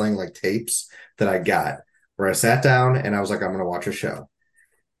deathmatch wrestling like tapes that I got where I sat down and I was like, I'm gonna watch a show.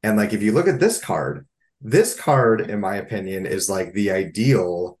 And like if you look at this card, in my opinion, is like the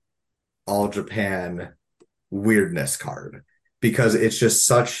ideal All Japan weirdness card because it's just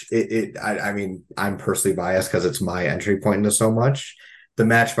such I mean I'm personally biased because it's my entry point into so much. The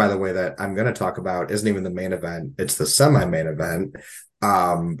match, by the way, that I'm going to talk about isn't even the main event. It's the semi-main event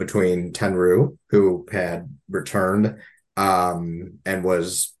between Tenryu, who had returned and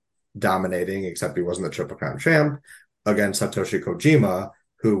was dominating, except he wasn't the Triple Crown champ, against Satoshi Kojima,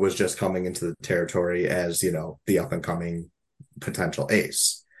 who was just coming into the territory as, the up-and-coming potential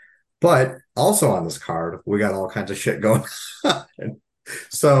ace. But also on this card, we got all kinds of shit going on.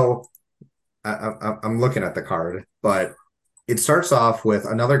 So I'm looking at the card, but it starts off with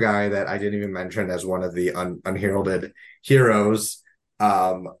another guy that I didn't even mention as one of the unheralded heroes,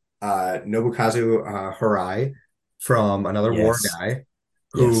 Nobukazu Hirai from Another War Yes. Guy,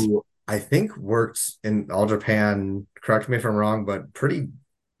 Yes. who I think worked in All Japan. Correct me if I'm wrong, but pretty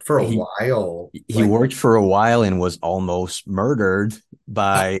for a he while. he Like, worked for a while and was almost murdered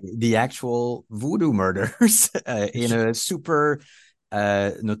by the actual voodoo murders in a super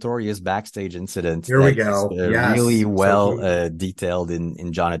notorious backstage incident here we that is go. really Yes. So well Detailed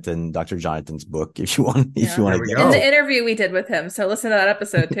in Dr. Jonathan's book. If you want, if you Yeah. want here to we get In the go. interview we did with him. So listen to that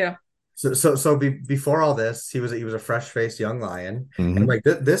episode too. Before all this, he was a fresh-faced young lion, and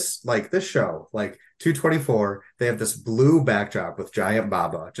Mhm. like this show, like 224, they have this blue backdrop with giant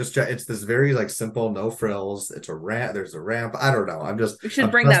Baba. It's this very like simple, no frills. It's a ramp. There's a ramp. I don't know. I'm just We should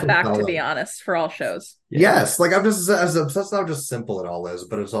bring obsessed that with back, how to like be honest, for all shows. Yeah. yes, like I'm just as obsessed with how just simple it all is,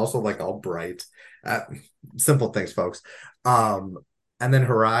 but it's also like all bright. Uh, Simple things, folks. Um, and then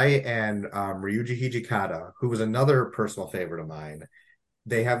Harai and Ryuji Hijikata, who was another personal favorite of mine,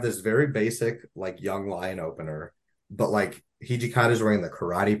 they have this very basic like young lion opener, but like Hijikata's wearing the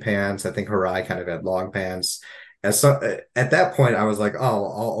karate pants. I think Harai kind of had long pants. At that point, I was like, oh,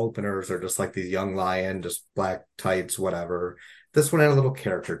 all openers are just like these young lion, just black tights, whatever. This one had a little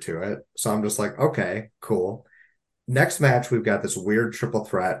character to it, so I'm just like, okay, cool. Next match, we've got this weird triple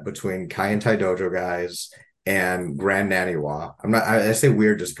threat between Kai and Tai Dojo guys and Grand Naniwa. I say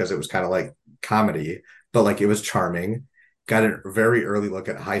weird just because it was kind of like comedy, but like it was charming. Got a very early look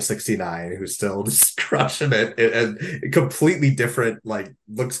at High 69, who's still just crushing it and completely different, like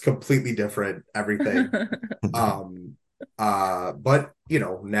looks completely different, everything. Um, but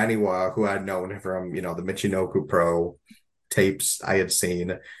Naniwa, who I'd known from, the Michinoku Pro tapes I had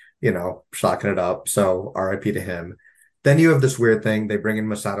seen, shocking it up. So RIP to him. Then you have this weird thing. They bring in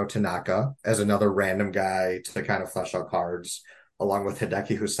Masato Tanaka as another random guy to kind of flesh out cards, along with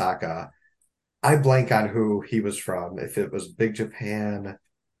Hideki Husaka. I blank on who he was from. If it was Big Japan,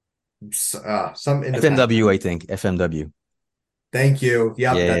 some independent. FMW, I think. FMW. Thank you.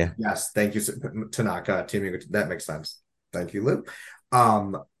 Yep. Yeah, yeah. Yes. Thank you, Tanaka. Teaming. That makes sense. Thank you, Lou.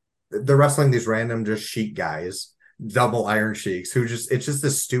 Um, they're wrestling these random just Sheik guys, double Iron Sheiks, who it's just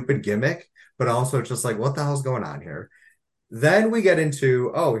this stupid gimmick, but also it's just like, what the hell's going on here? Then we get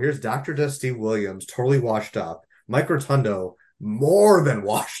into, oh, here's Dr. Dusty Williams, totally washed up. Mike Rotundo, more than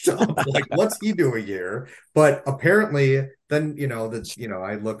washed up. Like, what's he doing here? But apparently, then,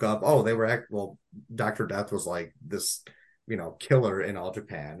 I look up, oh, well, Dr. Death was like this, killer in All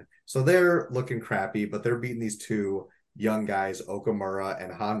Japan. So they're looking crappy, but they're beating these two young guys, Okamura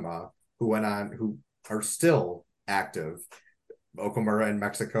and Hanma, who are still active. Okamura in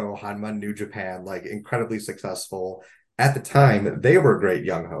Mexico, Hanma in New Japan, like incredibly successful. At the time, they were great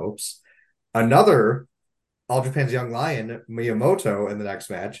young hopes. Another All Japan's young lion, Miyamoto, in the next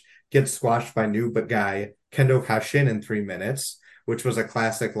match, gets squashed by new but guy Kendo Kashin in 3 minutes, which was a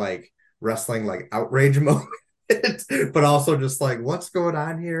classic like wrestling like outrage moment, but also just like what's going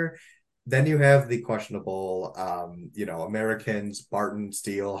on here. Then you have the questionable, Americans, Barton,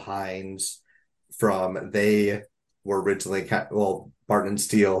 Steele, Hines, they were originally, well, Barton and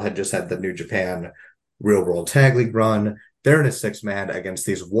Steele had just had the New Japan Real World Tag League run. They're in a six-man against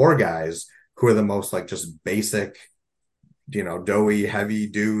these war guys who are the most like just basic, doughy, heavy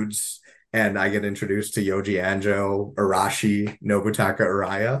dudes. And I get introduced to Yoji Anjo, Arashi, Nobutaka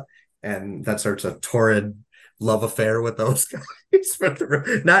Araya, and that starts a torrid love affair with those guys.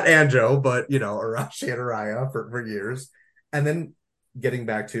 Not Anjo, but Arashi and Araya for years. And then getting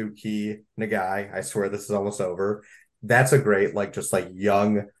back to Ki Nagai, I swear this is almost over. That's a great, like, just like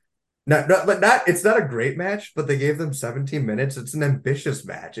young, it's not a great match, but they gave them 17 minutes. It's an ambitious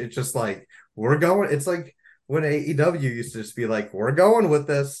match. It's just like, it's like when AEW used to just be like, we're going with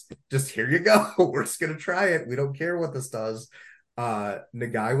this. Just here you go. We're just going to try it. We don't care what this does.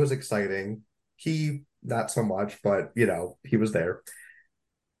 Nagai was exciting. He, not so much, but, he was there.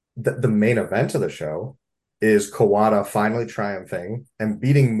 The main event of the show is Kawada finally triumphing and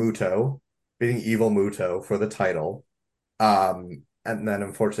beating Evil Muto for the title. And then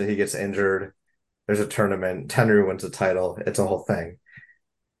unfortunately he gets injured. There's a tournament. Tenryu wins the title. It's a whole thing.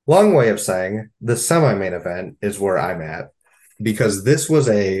 Long way of saying the semi-main event is where I'm at because this was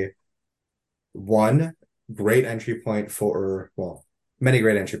a one great entry point for, well, many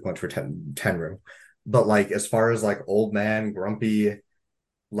great entry points for Tenryu. But like as far as like old man, grumpy,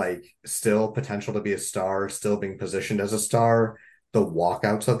 like still potential to be a star, still being positioned as a star, the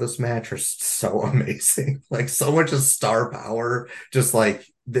walkouts of this match are so amazing. Like so much of star power, just like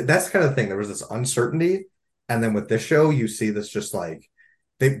that's the kind of thing. There was this uncertainty, and then with this show, you see this just like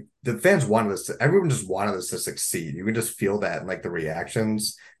the fans wanted everyone just wanted this to succeed. You can just feel that in like the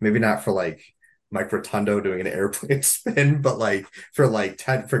reactions. Maybe not for like Mike Rotundo doing an airplane spin, but like for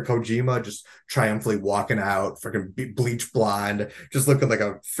Kojima just triumphantly walking out, freaking bleach blonde, just looking like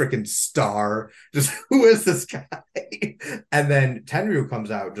a freaking star. Just who is this guy? And then Tenryu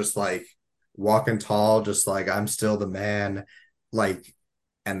comes out just like walking tall, just like I'm still the man. Like,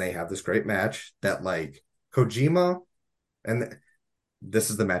 and they have this great match that like Kojima, and this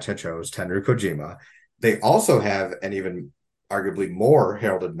is the match I chose, Tenryu Kojima. They also have an even arguably more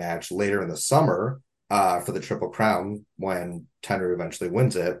heralded match later in the summer for the Triple Crown when Tenryu eventually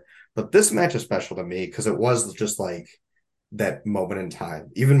wins it. But this match is special to me because it was just like that moment in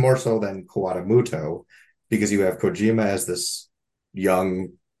time, even more so than Kawada Muto, because you have Kojima as this young,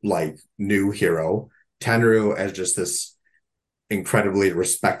 like new hero, Tenryu as just this incredibly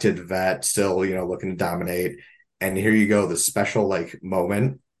respected vet, still, looking to dominate. And here you go, this special like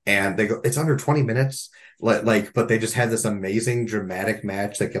moment. And they go, it's under 20 minutes. But they just had this amazing dramatic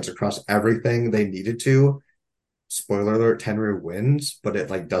match that gets across everything they needed to. Spoiler alert, Tenryu wins, but it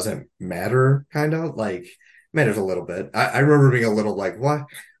like doesn't matter, kind of like matters a little bit. I remember being a little like, what?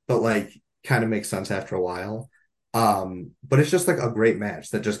 But like kind of makes sense after a while. But it's just like a great match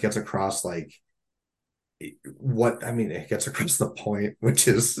that just gets across like what I mean, it gets across the point, which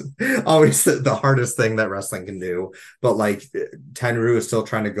is always the hardest thing that wrestling can do. But like Tenryu is still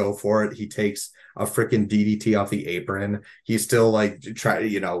trying to go for it. He takes a freaking DDT off the apron. He's still like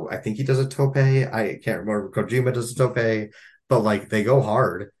I think he does a tope. I can't remember. Kojima does a tope, but like they go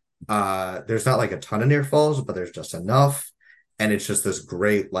hard. There's not like a ton of near falls, but there's just enough. And it's just this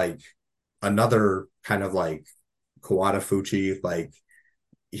great, like another kind of like Kawada Fuchi, like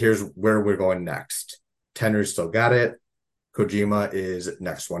here's where we're going next. Tenru still got it. Kojima is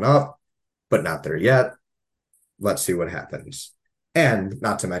next one up, but not there yet. Let's see what happens. And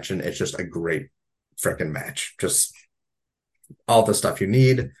not to mention, it's just a great freaking match. Just all the stuff you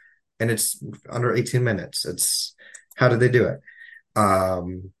need. And it's under 18 minutes. It's how did they do it?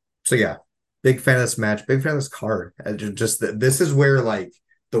 So yeah, big fan of this match, big fan of this card. Just this is where like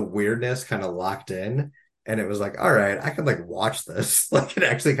the weirdness kind of locked in. And it was like, all right, I could like watch this, like and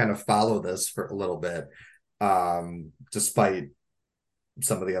actually kind of follow this for a little bit, despite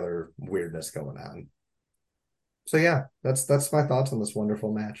some of the other weirdness going on. So yeah, that's my thoughts on this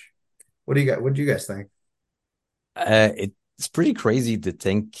wonderful match. What do you guys think? It's pretty crazy to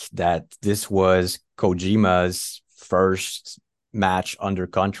think that this was Kojima's first match under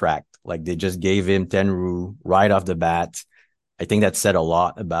contract. Like they just gave him Tenru right off the bat. I think that said a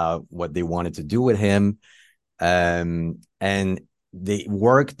lot about what they wanted to do with him. And they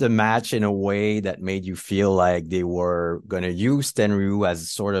worked the match in a way that made you feel like they were going to use Tenryu as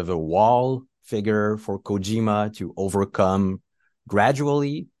sort of a wall figure for Kojima to overcome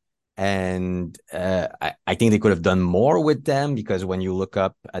gradually. And I think they could have done more with them because when you look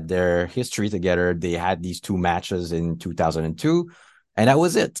up at their history together, they had these two matches in 2002. And that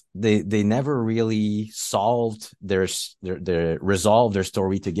was it. They never really solved their resolved their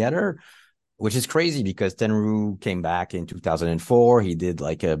story together, which is crazy because Tenru came back in 2004. He did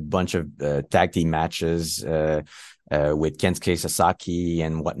like a bunch of tag team matches with Kensuke Sasaki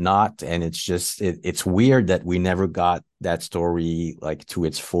and whatnot. And it's just, it's weird that we never got that story like to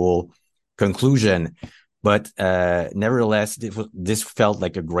its full conclusion. But nevertheless, this felt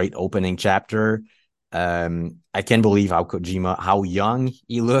like a great opening chapter. I can't believe how young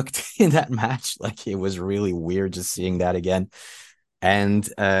he looked in that match. Like it was really weird just seeing that again. And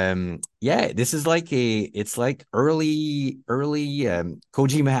yeah, this is like it's like early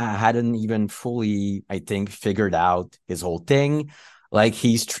Kojima hadn't even fully, I think, figured out his whole thing. Like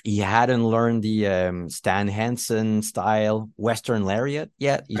he hadn't learned the Stan Hansen style Western lariat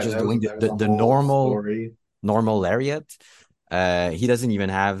yet. He's Right, just doing that was a the whole normal story. lariat. He doesn't even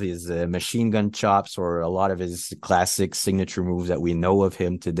have his machine gun chops or a lot of his classic signature moves that we know of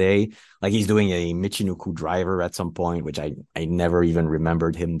him today. Like he's doing a Michinoku driver at some point, which I never even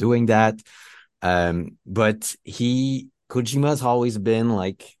remembered him doing that. But Kojima's always been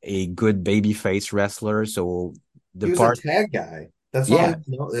like a good babyface wrestler. So the He was a part, tag guy. That's all yeah, I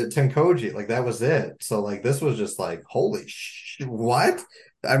know. Tenkoji, like that was it. So like this was just like, holy what?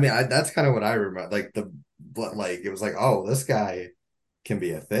 I mean, that's kind of what I remember. Like it was like, oh, this guy can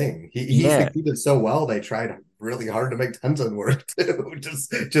be a thing. He yeah. succeeded so well. They tried really hard to make Tenzin work too,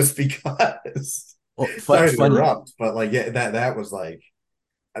 just because. Well, Sorry to funny. interrupt, but like yeah, that was like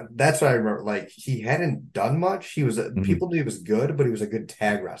that's what I remember. Like he hadn't done much. Mhm. People knew he was good, but he was a good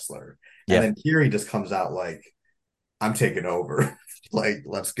tag wrestler. And Yeah. then here he just comes out like I'm taking over. Like,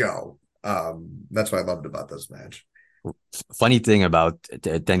 let's go. That's what I loved about this match. Funny thing about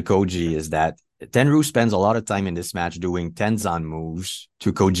Tenkoji is that Tenryu spends a lot of time in this match doing Tenzan moves to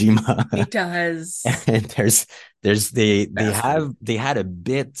He Kojima. does. And Bastard. they had a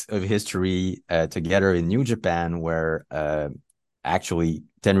bit of history together in New Japan where actually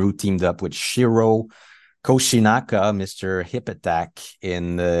Tenryu teamed up with Shiro Koshinaka, Mr. Hip Attack,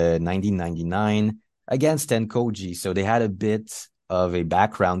 in 1999 against Tenkoji. So they had a bit of a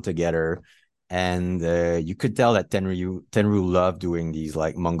background together. And you could tell that Tenryu loved doing these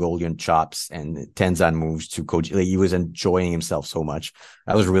like Mongolian chops and Tenzan moves to Koji. Like, he was enjoying himself so much.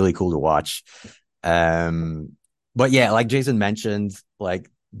 That was really cool to watch. Um, but yeah, like Jason mentioned, like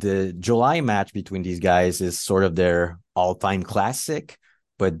the July match between these guys is sort of their all-time classic.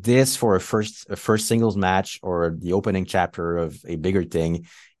 But this for a first singles match or the opening chapter of a bigger thing,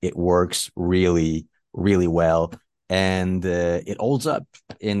 it works really, really well. And it holds up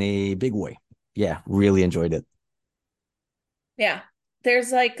in a big way. Yeah, really enjoyed it. Yeah.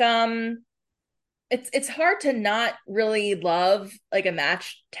 There's like it's hard to not really love like a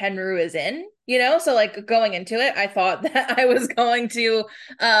match Tenru is in, you know? So like going into it, I thought that I was going to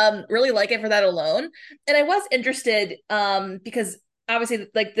really like it for that alone. And I was interested because obviously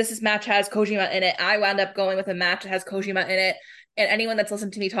like this match has Kojima in it. I wound up going with a match that has Kojima in it. And anyone that's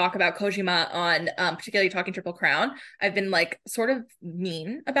listened to me talk about Kojima on particularly talking Triple Crown, I've been like sort of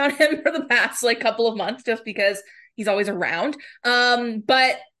mean about him for the past like couple of months just because he's always around.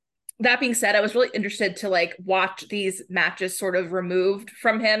 But that being said, I was really interested to like watch these matches sort of removed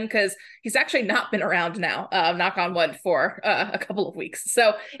from him because he's actually not been around now, knock on wood, for a couple of weeks.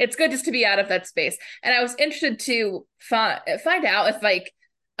 So it's good just to be out of that space. And I was interested to find out if like,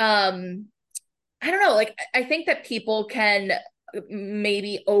 I don't know, like I think that people can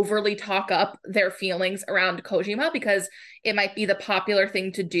maybe overly talk up their feelings around Kojima because it might be the popular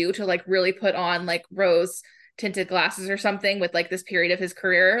thing to do to like really put on like rose tinted glasses or something with like this period of his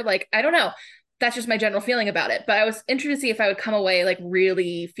career. Like, I don't know. That's just my general feeling about it. But I was interested to see if I would come away like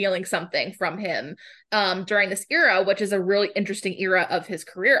really feeling something from him during this era, which is a really interesting era of his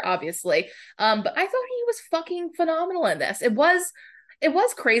career, obviously. But I thought he was fucking phenomenal in this. It was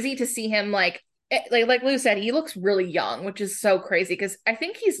crazy to see him like Lou said, he looks really young, which is so crazy because I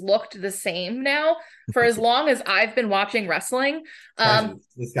think he's looked the same now for as long as I've been watching wrestling. Guy's, Um,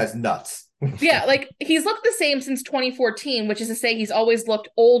 this guy's nuts. yeah, like he's looked the same since 2014, which is to say he's always looked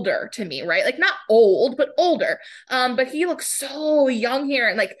older to me, right? Like not old, but older. But he looks so young here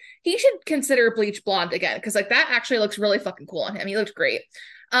and like he should consider bleach blonde again because like that actually looks really fucking cool on him. He looks great.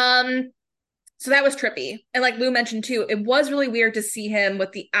 Um so that was trippy. And like Lou mentioned too, it was really weird to see him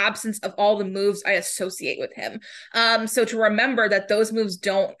with the absence of all the moves I associate with him. So to remember that those moves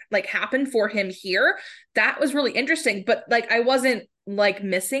don't like happen for him here, that was really interesting. But like I wasn't like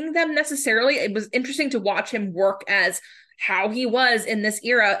missing them necessarily. It was interesting to watch him work as how he was in this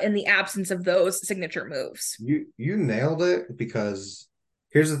era in the absence of those signature moves. You nailed it because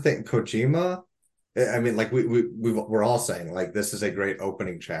here's the thing, Kojima, I mean, like we're all saying like this is a great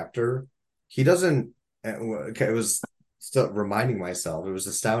opening chapter. He doesn't. Okay, it was still reminding myself. It was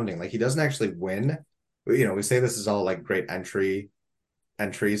astounding. Like he doesn't actually win. You know, we say this is all like great entries.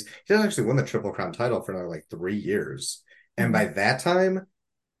 He doesn't actually win the Triple Crown title for another like 3 years. And by Mm-hmm. that time,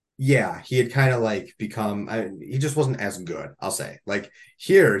 yeah, he had kind of like become. He just wasn't as good. I'll say. Like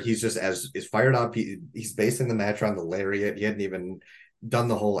here, he's just as is fired up. He's basing the match around the lariat. He hadn't even done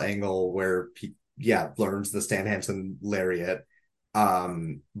the whole angle where he learns the Stan Hansen lariat.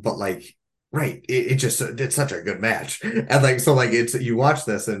 But like right, it just it's such a good match. And like so like it's you watch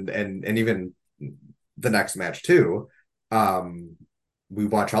this and even the next match too. Um we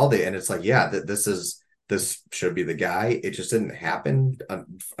watch all day and it's like yeah, this should be the guy. It just didn't happen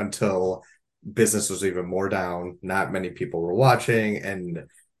until business was even more down. Not many people were watching, and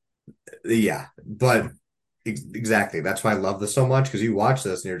yeah, but exactly. That's why I love this so much because you watch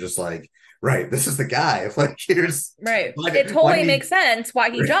this and you're just like, right, this is the guy. Like, here's Right. why It why totally did makes he? sense why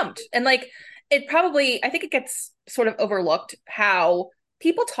he jumped. And like it probably I think it gets sort of overlooked how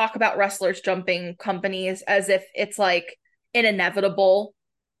people talk about wrestlers jumping companies as if it's like an inevitable.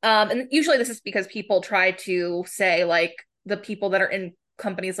 And usually this is because people try to say like the people that are in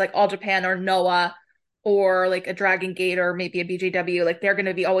companies like All Japan or Noah or like a Dragon Gate or maybe a BJW, like they're going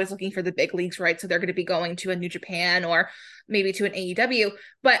to be always looking for the big leagues, right? So they're going to be going to a New Japan or maybe to an AEW.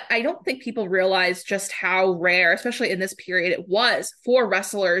 But I don't think people realize just how rare, especially in this period, it was for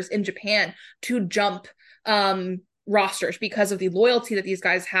wrestlers in Japan to jump rosters because of the loyalty that these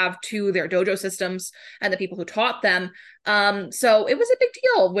guys have to their dojo systems and the people who taught them. So it was a big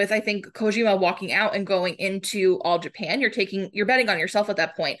deal with, I think, Kojima walking out and going into All Japan. You're betting on yourself at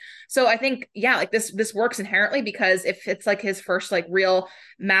that point. So I think, yeah, like this works inherently, because if it's like his first like real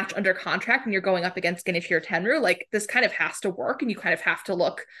match under contract and you're going up against Genichiro Tenryu, like this kind of has to work, and you kind of have to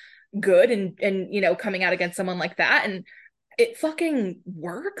look good, and coming out against someone like that. And it fucking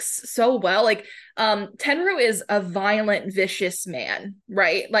works so well. Like, Tenru is a violent, vicious man,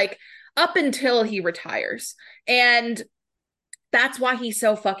 right? Like, up until he retires. And that's why he's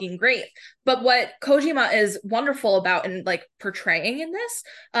so fucking great. But what Kojima is wonderful about and like portraying in this,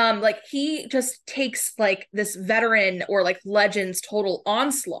 like he just takes like this veteran or like legend's total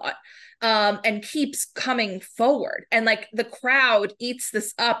onslaught, and keeps coming forward. And like the crowd eats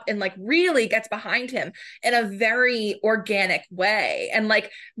this up and like really gets behind him in a very organic way. And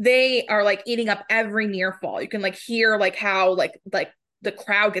like they are like eating up every near fall. You can like hear like how like the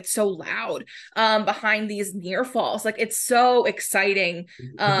crowd gets so loud behind these near falls. Like it's so exciting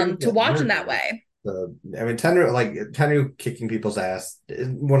The big to watch in that energy. way. I mean, Tenru kicking people's ass is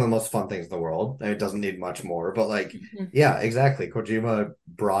one of the most fun things in the world. And it doesn't need much more, but like, Mhm. yeah, exactly. Kojima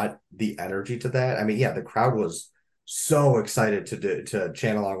brought the energy to that. I mean, yeah, the crowd was so excited to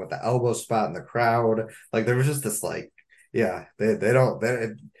chant along with the elbow spot in the crowd. Like there was just this like, yeah, they don't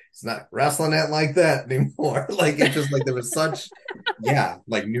it's not wrestling it like that anymore. Like it's just like there was such, yeah,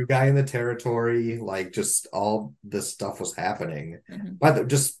 like new guy in the territory, like just all this stuff was happening. Mhm. But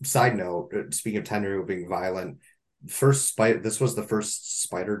just side note, speaking of Tenryu being violent, this was the first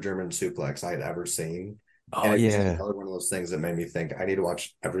spider German suplex I had ever seen. Oh And it was yeah. another one of those things that made me think I need to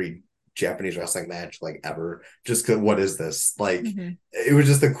watch every Japanese wrestling match like ever. Just 'cause what is this? Like Mhm. it was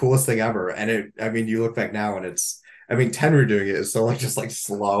just the coolest thing ever. And I mean, you look back now and I mean, Tenru doing it is so like just like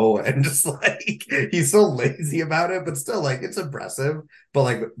slow and just like he's so lazy about it, but still like it's impressive. But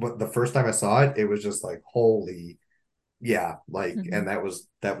like the first time I saw it, it was just like holy, yeah, like, and Mhm.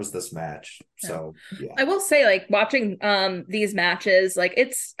 that was this match. Yeah. So yeah, I will say, like, watching these matches, like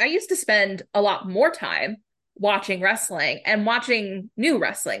I used to spend a lot more time watching wrestling and watching new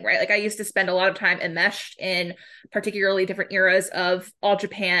wrestling, right? Like I used to spend a lot of time enmeshed in particularly different eras of All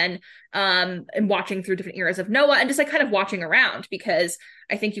Japan, and watching through different eras of Noah, and just like kind of watching around, because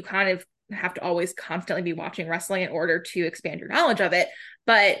I think you kind of have to always constantly be watching wrestling in order to expand your knowledge of it.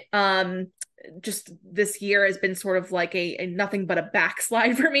 But just this year has been sort of like a nothing but a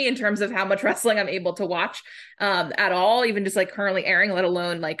backslide for me in terms of how much wrestling I'm able to watch, at all, even just like currently airing, let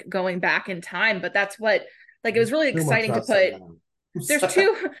alone like going back in time. But that's what, like, it was really too much exciting to wrestling put. now. There's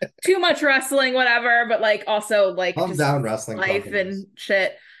too much wrestling, whatever, but like also like Calm just down, wrestling life and companies.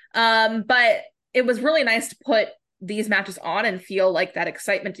 shit. But it was really nice to put these matches on and feel like that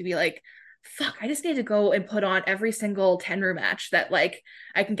excitement to be like, fuck, I just need to go and put on every single Tenru match that like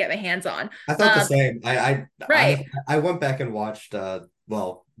I can get my hands on. I thought the Um, same. I right. honestly I went back and watched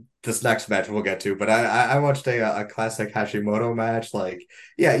well this next match we'll get to, but I watched a classic Hashimoto match. Like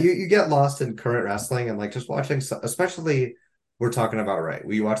yeah, you get lost in current wrestling and like just watching especially we're talking about right.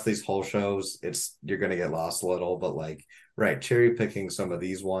 We watch these whole shows, it's you're gonna get lost a little, but like right, cherry picking some of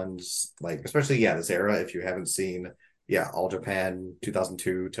these ones, like especially yeah, this era if you haven't seen yeah, All Japan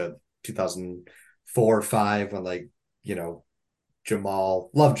 2002 to 2004 5 when like you know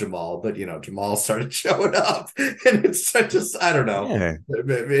Jamal, love Jamal, but Jamal started showing up and it's just, I don't know. Yeah.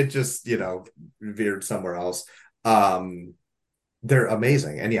 It just, veered somewhere else. Um, they're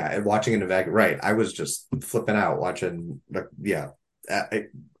amazing. And yeah, watching in vacuum, right. I was just flipping out watching, yeah,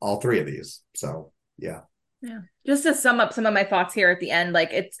 all three of these. So yeah. Yeah. Just to sum up some of my thoughts here at the end, like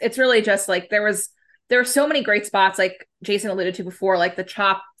it's really just like there were so many great spots, like Jason alluded to before, like the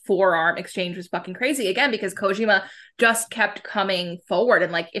chop forearm exchange was fucking crazy again, because Kojima just kept coming forward.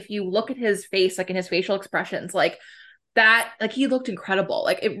 And like if you look at his face, like in his facial expressions, like that, like he looked incredible.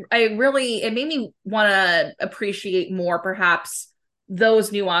 Like it made me want to appreciate more perhaps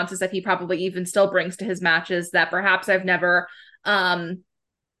those nuances that he probably even still brings to his matches that perhaps I've never um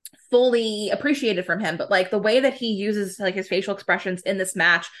fully appreciated from him. But like the way that he uses like his facial expressions in this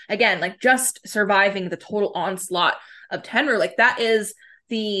match, again, like just surviving the total onslaught of Tenru, like that is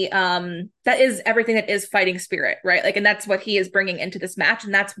everything that is fighting spirit, right? Like, and that's what he is bringing into this match,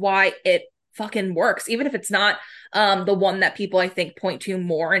 and that's why it fucking works, even if it's not the one that people I think point to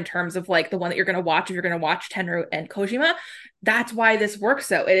more in terms of like the one that you're going to watch if you're going to watch Tenru and Kojima. That's why this works.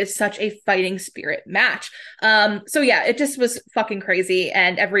 So it is such a fighting spirit match. So yeah, it just was fucking crazy,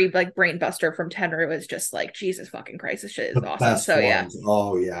 and every like brain buster from Tenru was just like, Jesus fucking Christ, this shit is The awesome. best So yeah. ones.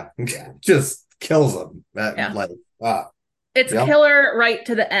 Oh yeah. Just kills them. That Yeah. like ah. it's Yep. killer right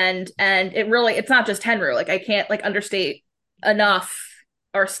to the end, and it's not just Tenru. Like I can't like understate enough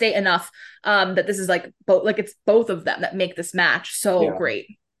or state enough that this is like both like it's both of them that make this match so Yeah. great.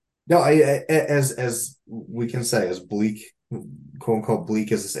 No, as we can say, as bleak, quote unquote,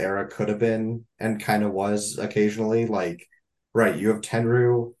 bleak as this era could have been and kind of was occasionally, like, right, you have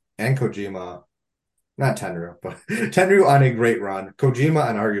Tenru and Kojima, not Tenru, but Tenru on a great run, Kojima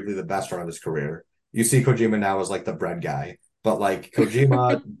on arguably the best run of his career. You see Kojima now as like the bread guy, but like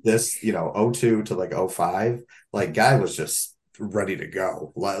Kojima, this, '02 to like '05, like guy was just ready to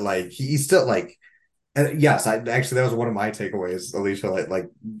go. Like he's still like, and yes, I actually that was one of my takeaways, Alicia. Like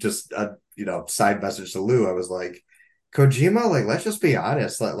just a side message to Lou. I was like, Kojima, like let's just be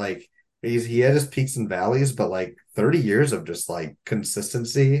honest. Like he had his peaks and valleys, but like 30 years of just like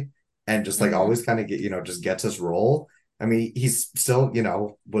consistency and just like Mm-hmm. always kind of just gets his role. I mean, he's still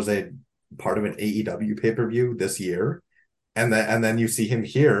was a part of an AEW pay-per-view this year, and then you see him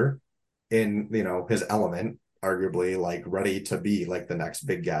here in his element, arguably like ready to be like the next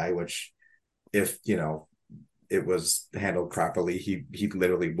big guy, which if it was handled properly, he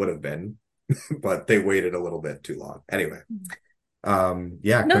literally would have been, but they waited a little bit too long. Anyway,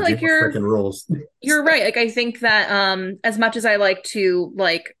 yeah, No, like Kojima freaking rules. you're right. Like I think that as much as I like to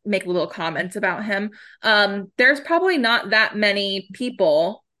like make little comments about him, there's probably not that many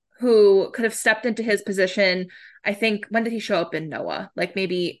people who could have stepped into his position. I think when did he show up in Noah? Like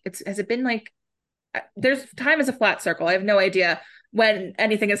maybe it's has it been like there's time is a flat circle. I have no idea when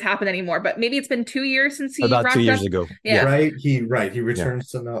anything has happened anymore, but maybe it's been 2 years since he About two wrapped years up. ago. Yeah. Yeah, He yeah. returns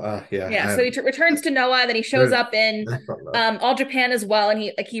to no Yeah, yeah, so he returns to Noah, and then he shows up in I don't know. All Japan as well,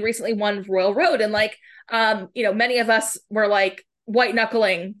 and he recently won Royal Road, and like many of us were like white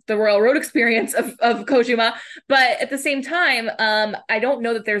knuckling the Royal Road experience of Kojima, but at the same time, I don't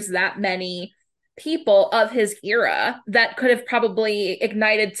know that there's that many people of his era that could have probably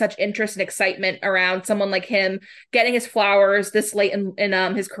ignited such interest and excitement around someone like him getting his flowers this late in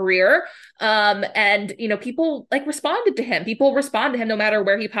his career. And people like responded to him. People respond to him no matter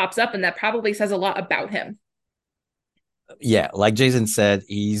where he pops up, and that probably says a lot about him. Yeah, like Jason said,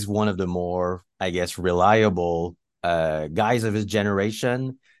 he's one of the more, I guess, reliable guys of his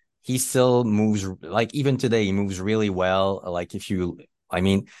generation. He still moves like even today, he moves really well. Like if you I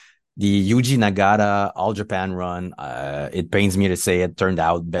mean, the Yuji Nagata All Japan run, it pains me to say it turned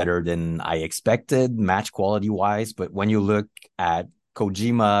out better than I expected, match quality wise. But when you look at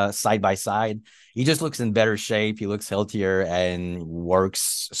Kojima side by side, he just looks in better shape. He looks healthier and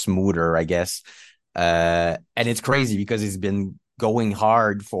works smoother, I guess. And it's crazy because he's been going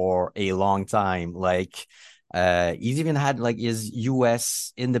hard for a long time. Like, he's even had like his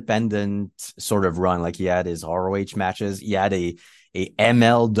US independent sort of run. Like he had his ROH matches. He had a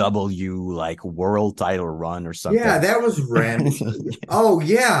MLW like world title run or Yeah, something. that was random. Oh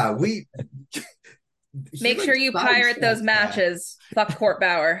yeah, we he Make like sure you pirate those sidestepped that. matches. Fuck Court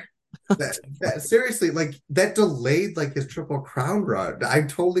Bauer. That seriously, like that delayed like his Triple Crown run. I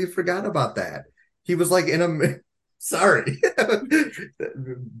totally forgot about that. He was like in a sorry.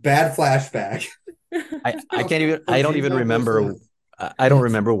 Bad flashback. I can't even I don't even Kojima remember versus I don't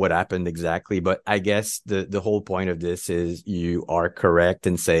remember what happened exactly, but I guess the whole point of this is you are correct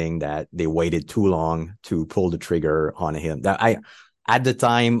in saying that they waited too long to pull the trigger on him. That I at the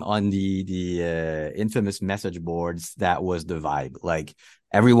time on the infamous message boards, that was the vibe. Like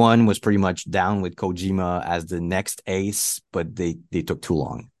everyone was pretty much down with Kojima as the next ace, but they took too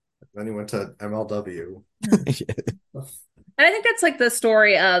long. then he went to MLW. And I think that's like the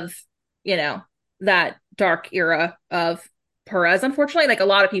story of, you know, that dark era of Perez. Unfortunately, like a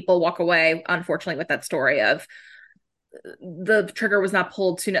lot of people walk away, unfortunately, with that story of the trigger was not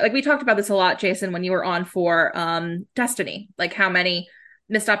pulled soon. Like we talked about this a lot, Jason, when you were on for Destiny, like how many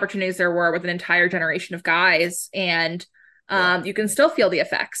missed opportunities there were with an entire generation of guys. And Yeah. you can still feel the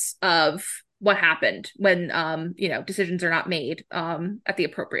effects of what happened when decisions are not made at the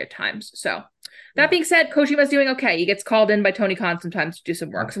appropriate times. So that Yeah. being said, Kojima's doing okay. He gets called in by Tony Khan sometimes to do some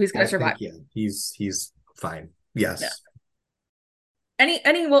work, so he's going I to survive. think yeah, he's fine. Yeah. Yes.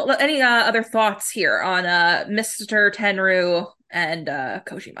 Any other thoughts here on Mr. Tenru and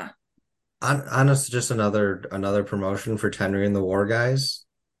Kojima? Honest, just another promotion for Tenry and the War Guys,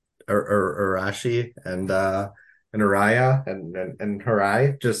 or Arashi and Araya and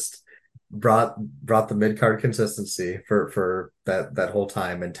Harai just brought the mid card consistency for that whole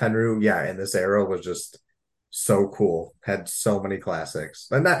time. And Tenru, yeah, in this era was just so cool. Had so many classics,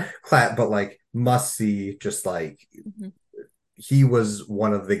 and not but like must see. Just like Mhm. he was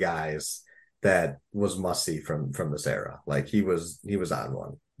one of the guys that was must see from this era. Like he was on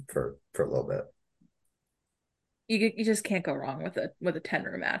one for a little bit. you just can't go wrong with a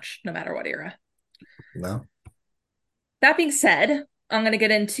Tenru match, no matter what era. No. That being said, I'm going to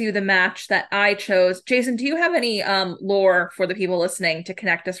get into the match that I chose. Jason, do you have any lore for the people listening to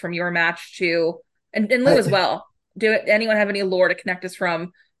connect us from your match to, and Lou as I, well? Anyone have any lore to connect us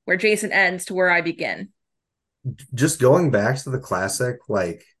from where Jason ends to where I begin? just going back to the classic,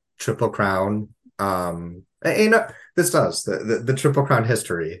 like Triple Crown, you know, this does the Triple Crown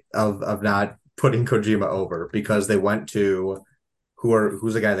history of not putting Kojima over because they went to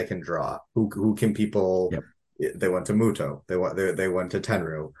who's a guy that can draw, who can people. Yep. They went to Muto, they went to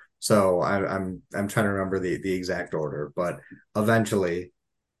Tenru. So I'm trying to remember the exact order, but eventually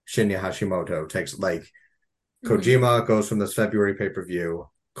Shinya Hashimoto takes like Mhm. Kojima goes from this February pay-per-view.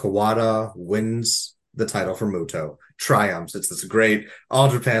 Kawada wins the title for Muto, triumphs. It's this great, all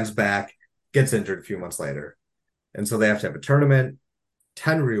Japan's back, gets injured a few months later. And so they have to have a tournament.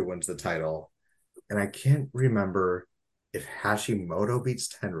 Tenryu wins the title. And I can't remember if Hashimoto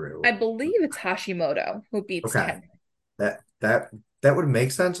beats I Tenryu. believe it's Hashimoto who beats Okay. Tenru. That that that would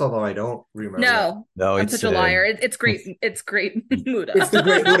make sense, although I don't remember that. No, No, I'm it's such a liar. It's great. It's great Muda. It's the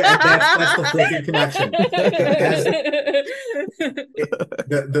Great Muta, and that's the freaking connection. As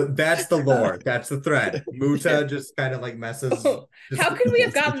that's the lore. That's the thread. Muta just kind of like messes, just How could we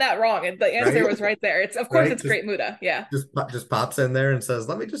have gotten that wrong? And the answer right, was right there. It's of course right. it's great Muda. Yeah. Just pops in there and says,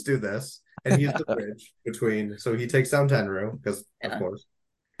 "Let me just do this," and he's the bridge between. So he takes down Tenru because, of Yeah. course,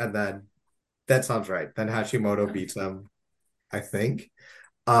 and then that sounds right. Then Hashimoto Yeah. beats him, I think.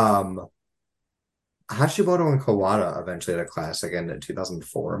 Um, Hashimoto and Kawada eventually had a classic in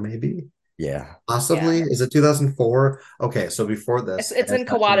 2004, maybe. yeah. Possibly. Yeah. Is it 2004? Okay, so before It's this, it's as in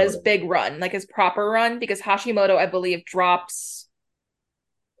Kawada's Hashimoto. big run, like his proper run, because Hashimoto, I believe, drops.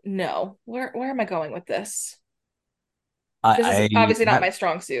 No, where am I going with this? This is I obviously I not have my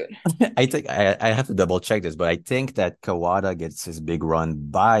strong suit. I think I have to double check this, but I think that Kawada gets his big run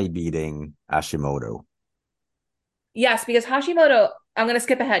by beating Hashimoto. Yes, because Hashimoto, I'm going to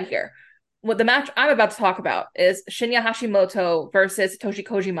skip ahead here. What the match I'm about to talk about is Shinya Hashimoto versus Satoshi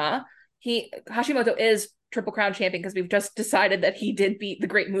Kojima. Hashimoto is Triple Crown champion because we've just decided that he did beat the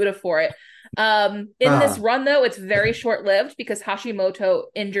Great Muta for it. In this Ah, run, though, it's very short lived because Hashimoto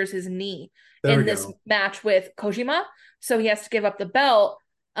injures his knee there we in this go. match with Kojima, so he has to give up the belt.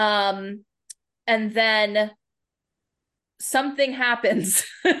 And then something happens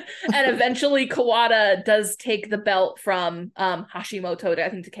and eventually Kawada does take the belt from Hashimoto to, I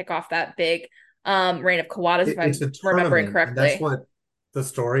think, to kick off that big reign of Kawada's, if It's I'm a remembering tournament, and that's correctly. what the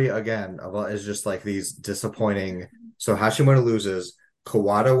story again about is just like these disappointing. So Hashimoto loses.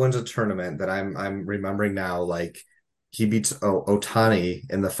 Kawada wins a tournament that I'm remembering now. Like he beats Otani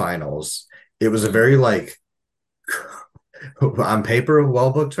in the finals. It was a Mm-hmm. very like on paper a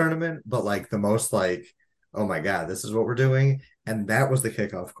well booked tournament, but like the most like, oh my God, this is what we're doing. And that was the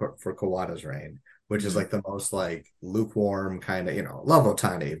kickoff for Kawada's reign, which is Mm-hmm. like the most like lukewarm kind of, love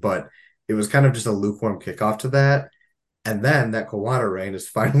Otani, but it was kind of just a lukewarm kickoff to that. And then that Kawada reign is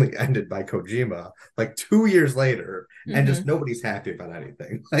finally ended by Kojima like 2 years later, and just Mm-hmm. nobody's happy about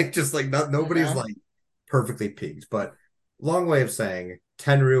anything. Like just like nobody's No. like perfectly peaked. But long way of saying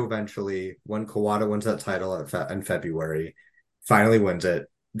Tenryu eventually, when Kawada wins that title in February, finally wins it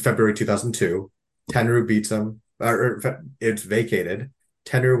February 2002. Tenryu beats him, or it's vacated.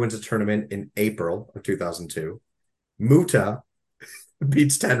 Tenryu wins a tournament in April of 2002. Muta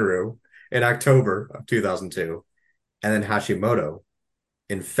beats Tenryu in October of 2002, and then Hashimoto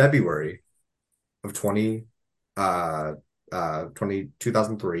in February of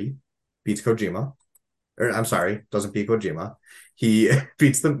 2003 beats Kojima. Or I'm sorry, doesn't beat Kojima. He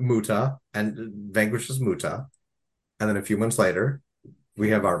beats the Muta and vanquishes Muta. And then a few months later, we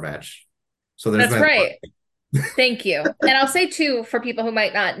have our match. So there's That's my right. Thank you. And I'll say too, for people who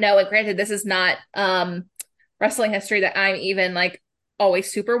might not know, and granted, this is not wrestling history that I'm even like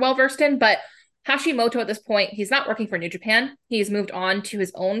always super well versed in, but Hashimoto at this point, he's not working for New Japan. He's moved on to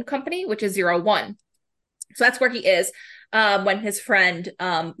his own company, which is Zero One. So that's where he is when his friend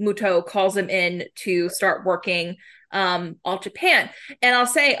Muto calls him in to start working All Japan. And I'll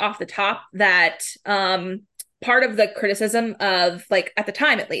say off the top that part of the criticism of, like, at the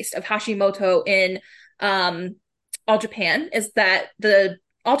time at least, of Hashimoto in um, All Japan is that the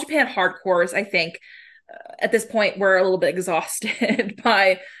All Japan hardcores, I think, at this point we're a little bit exhausted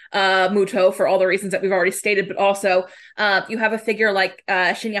by Muto for all the reasons that we've already stated, but also you have a figure like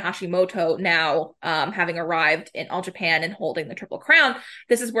Shinya Hashimoto now having arrived in All Japan and holding the Triple Crown.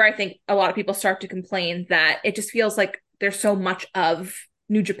 This is where I think a lot of people start to complain that it just feels like there's so much of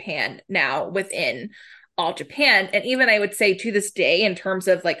New Japan now within All Japan. And even I would say to this day, in terms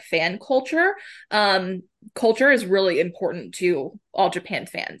of like fan culture, culture is really important to all Japan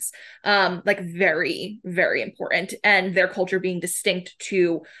fans. Like very, very important. And their culture being distinct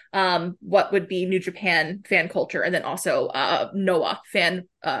to what would be New Japan fan culture and then also Noah fan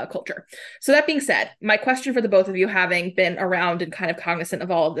culture. So that being said, my question for the both of you, having been around and kind of cognizant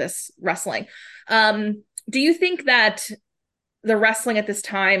of all of this wrestling, do you think that the wrestling at this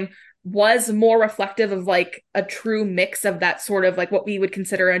time was more reflective of like a true mix of that sort of like what we would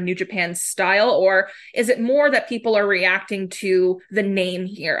consider a New Japan style? Or is it more that people are reacting to the name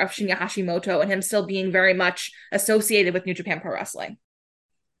here of Shinya Hashimoto and him still being very much associated with New Japan Pro Wrestling?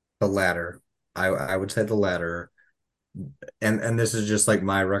 The latter. I would say the latter. And this is just like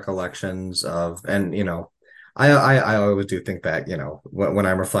my recollections of, and I always do think back, when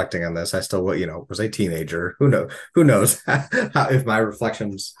I'm reflecting on this, I still, was a teenager. Who knows how, if my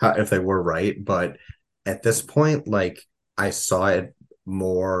reflections, if they were right. But at this point, like I saw it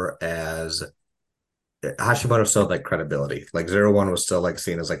more as Hashimoto still had like credibility. Like Zero One was still like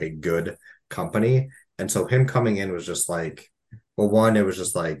seen as like a good company. And so him coming in was just like, well, one, it was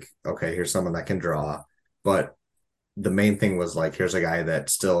just like, okay, here's someone that can draw. But the main thing was like, here's a guy that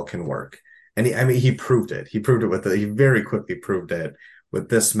still can work. And he proved it. He proved it he very quickly proved it with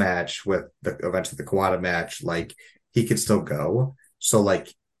this match, with the eventually the Kawada match. Like he could still go. So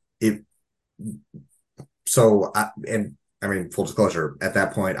like it. And I mean, full disclosure, at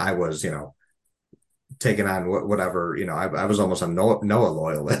that point, I was taking on whatever. I was almost a Noah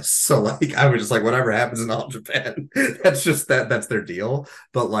loyalist. So like I was just like, whatever happens in All Japan, that's their deal.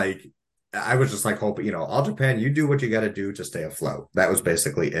 But like I was just like hoping, All Japan, you do what you got to do to stay afloat. That was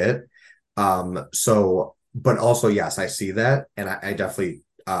basically it. So, but also, yes, I see that, and I definitely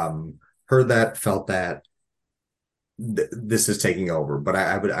heard that, felt that this is taking over. But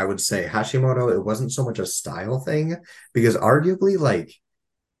I would say Hashimoto, it wasn't so much a style thing because arguably, like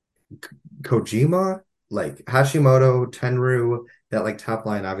Kojima, like Hashimoto, Tenru, that like top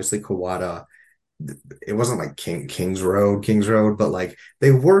line, obviously Kawada, it wasn't like King's Road, but like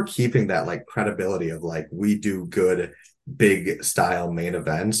they were keeping that like credibility of like we do good big style main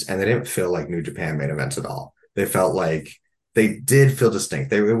events, and they didn't feel like New Japan main events at all. They felt like they did feel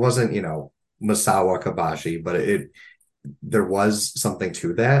distinct. It wasn't Masawa Kabashi, but it there was something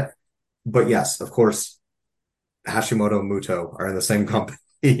to that. But yes, of course, Hashimoto and Muto are in the same company.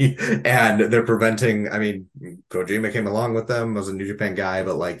 And they're preventing. I mean, Kojima came along with them, was a New Japan guy,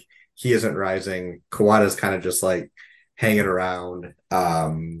 but like he isn't rising. Kawada's kind of just like hanging around.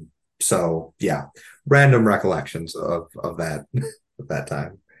 So yeah, random recollections of that of that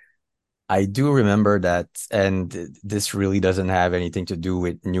time. I do remember that, and this really doesn't have anything to do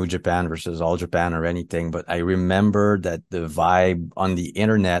with New Japan versus All Japan or anything, but I remember that the vibe on the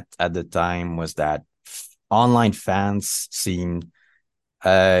internet at the time was that online fans seemed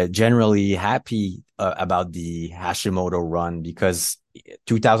generally happy about the Hashimoto run because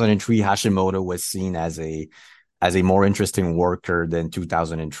 2003 Hashimoto was seen as a more interesting worker than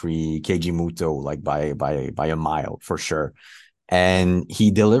 2003 Keiji Muto, like by a mile for sure. And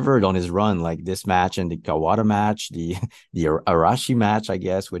he delivered on his run, like this match and the Kawada match, the Arashi match, I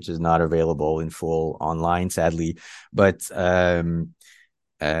guess, which is not available in full online, sadly. But the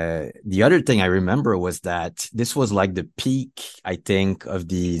other thing I remember was that this was like the peak, I think, of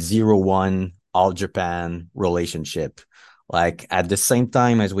the 0-1 All Japan relationship. Like at the same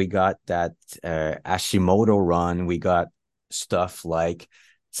time as we got that Hashimoto run, we got stuff like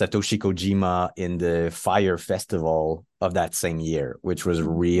Satoshi Kojima in the Fire Festival of that same year, which was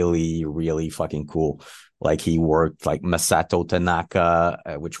really, really fucking cool. Like he worked like Masato Tanaka,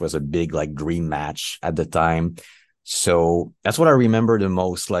 which was a big like dream match at the time. So that's what I remember the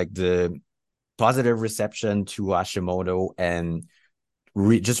most, like the positive reception to Hashimoto and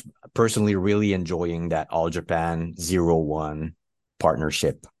just personally really enjoying that All Japan 0-1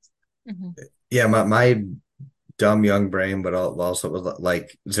 partnership. Mm-hmm. Yeah, my dumb young brain, but also was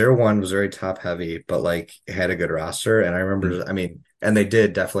like 0-1 was very top heavy, but like had a good roster. And I remember, I mean, and they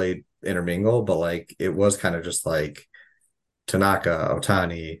did definitely intermingle, but like it was kind of just like Tanaka,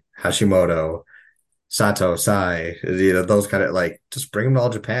 Otani, Hashimoto, Sato, Sai, those kind of like just bring them to All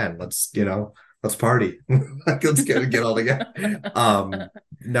Japan. Let's party. Like, let's get all together.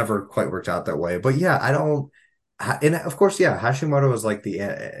 Never quite worked out that way. But yeah, I don't and of course, yeah, Hashimoto was like the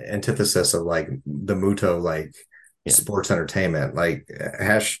antithesis of like the Muto like Yeah. sports entertainment. Like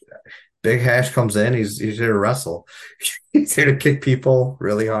Big Hash comes in, he's here to wrestle. He's here to kick people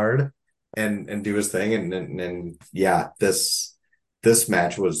really hard and do his thing. And yeah, this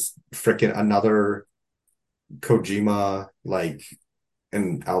match was freaking another Kojima, like,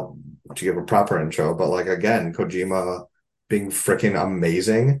 and I'll to give a proper intro, but like again, Kojima being freaking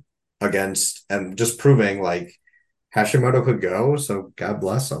amazing. against and just proving like Hashimoto could go, so God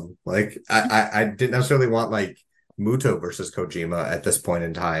bless him. Like I didn't necessarily want like Muto versus Kojima at this point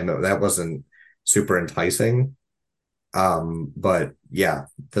in time. That wasn't super enticing. But yeah,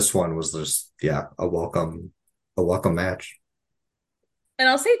 this one was just a welcome match. And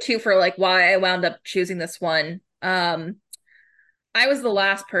I'll say too for like why I wound up choosing this one. I was the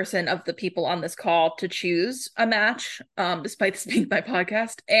last person of the people on this call to choose a match, despite this being my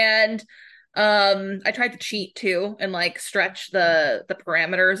podcast. And I tried to cheat too and like stretch the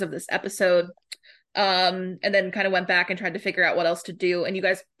parameters of this episode. And then kind of went back and tried to figure out what else to do. And you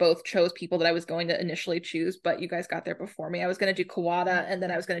guys both chose people that I was going to initially choose, but you guys got there before me. I was going to do Kawada and then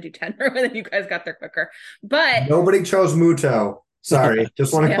I was going to do Tenru, and then you guys got there quicker. But Nobody chose Muto. Sorry,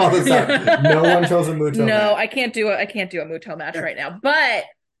 just want to call this out. No one chose a Muto no, match. I can't do a Muto match right now. But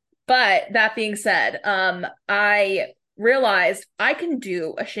that being said, I realized I can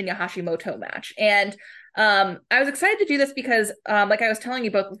do a Shinya Hashimoto match. And I was excited to do this because like I was telling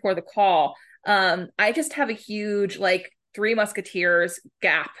you both before the call, I just have a huge like Three Musketeers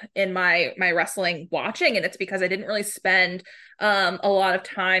gap in my wrestling watching, and it's because I didn't really spend a lot of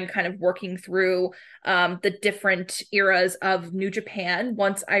time kind of working through the different eras of New Japan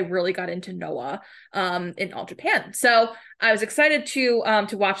once I really got into Noah in All Japan. So I was excited to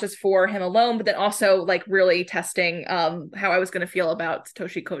watch this for him alone, but then also like really testing how I was going to feel about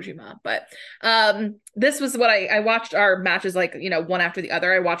Satoshi Kojima. But this was what I watched our matches like, you know, one after the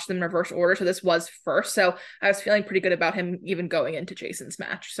other. I watched them in reverse order, so this was first. So I was feeling pretty good about him even going into Jason's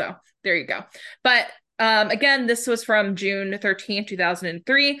match. So there you go. But again, this was from June 13th,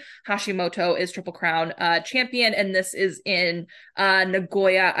 2003. Hashimoto is Triple Crown champion, and this is in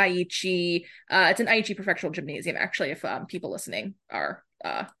Nagoya Aichi. It's an Aichi Prefectural Gymnasium, actually, if people listening are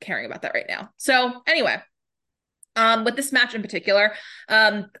caring about that right now. So anyway, with this match in particular,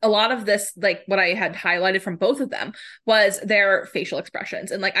 a lot of this, like what I had highlighted from both of them, was their facial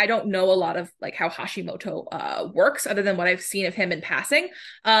expressions. And like I don't know a lot of like how Hashimoto works other than what I've seen of him in passing.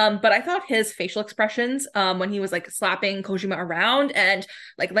 But I thought his facial expressions when he was like slapping Kojima around and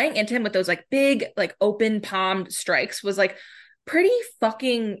like laying into him with those like big, like open palmed strikes was like pretty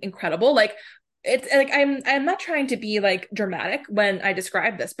fucking incredible. Like it's like I'm not trying to be like dramatic when I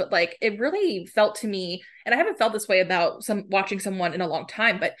describe this, but like it really felt to me, and I haven't felt this way about some watching someone in a long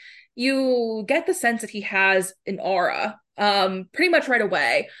time, but you get the sense that he has an aura pretty much right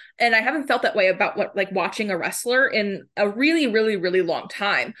away. And I haven't felt that way about what like watching a wrestler in a really, really, really long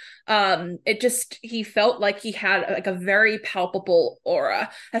time. It just he felt like he had like a very palpable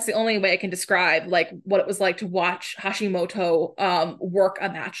aura. That's the only way I can describe like what it was like to watch Hashimoto work a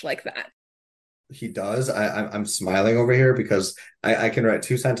match like that. He does. I'm smiling over here because I can write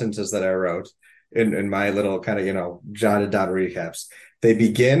two sentences that I wrote in my little kind of, you know, jotted down recaps. They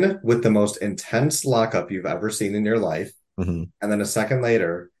begin with the most intense lockup you've ever seen in your life. Mm-hmm. And then a second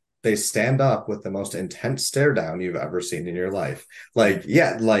later, they stand up with the most intense stare down you've ever seen in your life. Like,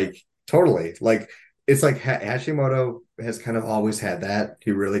 yeah, like totally. Like, it's like Hashimoto has kind of always had that.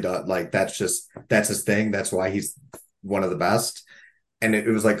 He really does. Like, that's his thing. That's why he's one of the best. And it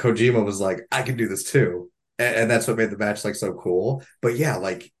was like Kojima was like, I can do this too. And that's what made the match like so cool. But yeah,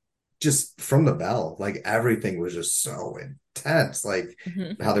 like just from the bell, like everything was just so intense. Like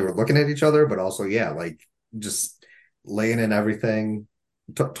Mm-hmm. how they were looking at each other, but also, yeah, like just laying in everything.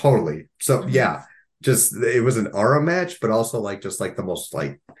 Totally. So Mm-hmm. yeah, just it was an aura match, but also like just like the most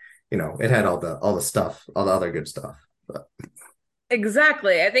like, you know, it had all the stuff, all the other good stuff. But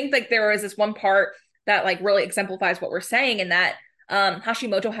Exactly. I think like there was this one part that like really exemplifies what we're saying, in that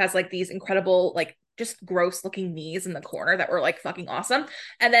Hashimoto has like these incredible like just gross looking knees in the corner that were like fucking awesome.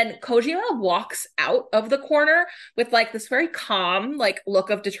 And then Kojima walks out of the corner with like this very calm like look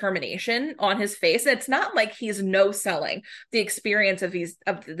of determination on his face. And it's not like he's no selling the experience of these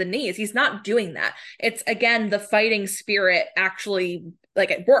of the knees. He's not doing that. It's again the fighting spirit actually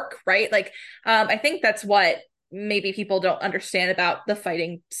like at work, right? Like I think that's what maybe people don't understand about the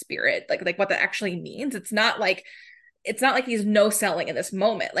fighting spirit, like what that actually means. It's not like he's no selling in this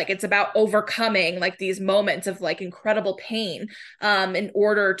moment. Like it's about overcoming like these moments of like incredible pain in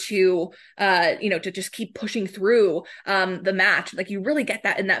order to you know to just keep pushing through the match. Like you really get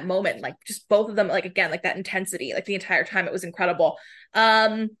that in that moment, like just both of them, like again like that intensity like the entire time. It was incredible.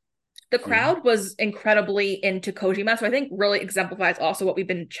 The yeah. crowd was incredibly into Kojima. So I think really exemplifies also what we've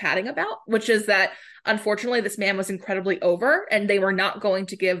been chatting about, which is that unfortunately this man was incredibly over and they were not going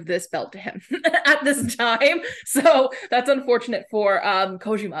to give this belt to him at this time. So that's unfortunate for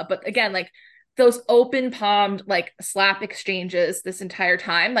Kojima. But again, like those open palmed like slap exchanges this entire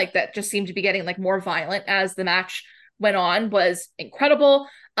time, like that just seemed to be getting like more violent as the match went on, was incredible.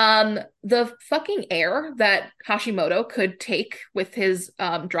 The fucking air that Hashimoto could take with his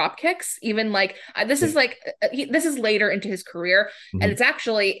drop kicks, even like this is like this is later into his career, and Mhm. it's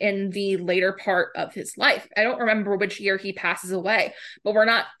actually in the later part of his life. I don't remember which year he passes away, but we're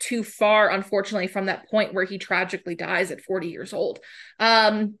not too far, unfortunately, from that point where he tragically dies at 40 years old.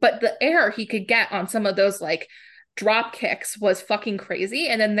 But the air he could get on some of those like drop kicks was fucking crazy.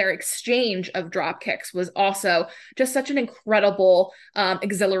 And then their exchange of drop kicks was also just such an incredible,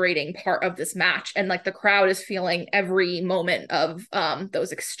 exhilarating part of this match. And like the crowd is feeling every moment of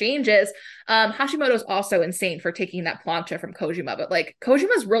those exchanges. Hashimoto's also insane for taking that plancha from Kojima, but like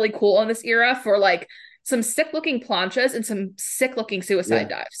Kojima's really cool in this era for like some sick looking planchas and some sick looking Yeah. suicide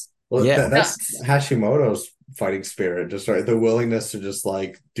dives. Well, Yeah. that's Nuts. Hashimoto's fighting spirit, just right. The willingness to just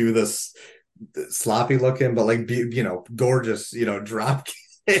like do this sloppy looking, but like gorgeous, drop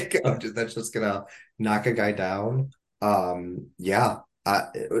kick that's just gonna knock a guy down. Yeah.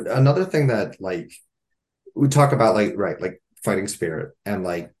 Another thing that like we talk about, like, right, like fighting spirit and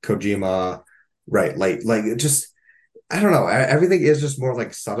like Kojima, right, like it just I don't know. Everything is just more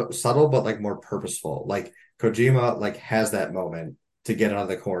like subtle, but like more purposeful. Like Kojima, like has that moment to get out of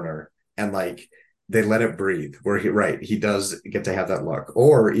the corner, and like they let it breathe. Where he does get to have that look,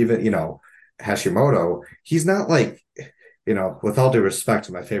 or even Hashimoto. He's not like with all due respect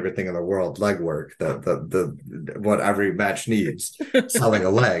to my favorite thing in the world, leg work, the what every match needs, selling a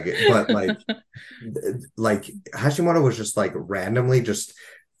leg, but like Hashimoto was just like randomly just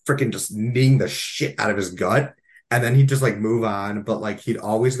freaking just kneeing the shit out of his gut, and then he'd just like move on, but like he'd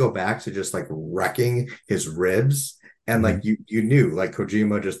always go back to just like wrecking his ribs, and like Mhm. you knew like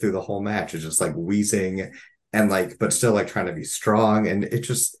Kojima just through the whole match is just like wheezing and like but still like trying to be strong, and it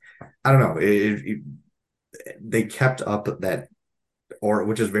just I don't know they kept up that aura,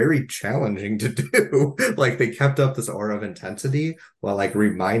 which is very challenging to do. Like they kept up this aura of intensity while like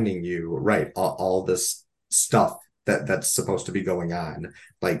reminding you, right, all this stuff that's supposed to be going on.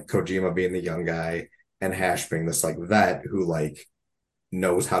 Like Kojima being the young guy and Hash being this like vet who like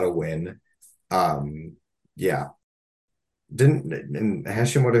knows how to win. Yeah. Didn't and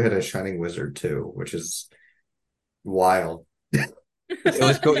Hashimoto had a Shining Wizard too, which is wild. It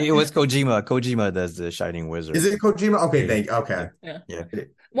was Kojima. Kojima does the Shining Is Wizard. it Kojima? Okay, Yeah. okay. Yeah. Yeah. Yeah.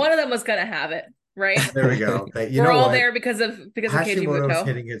 One of them was gonna have it, right? There we go. You We're know all what? there because of Keiji Hashimoto's Muto.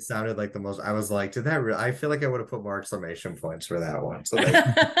 hitting it sounded like the most. I was like, did that I feel like I would have put more exclamation points for that one. So they,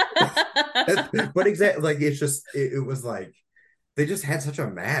 but exactly, like it's just it was like they just had such a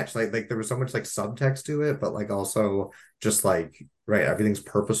match. Like there was so much like subtext to it, but like also just like right, everything's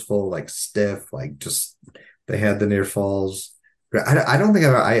purposeful, like stiff, like just they had the near falls. I don't think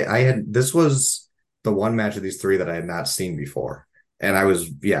I had this was the one match of these three that I had not seen before, and I was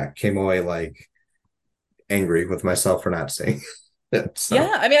came away like angry with myself for not seeing it. Yeah, So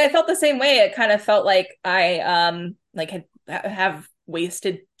I mean, I felt the same way. It kind of felt like I like had have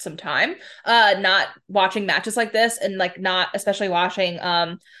wasted some time not watching matches like this and like not especially watching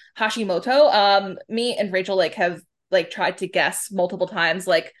Hashimoto. Me and Rachel like have like tried to guess multiple times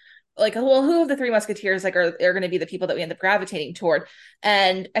like well who of the three musketeers like are going to be the people that we end up gravitating toward.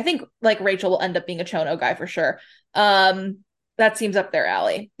 And I think like Rachel will end up being a Chono guy for sure. That seems up their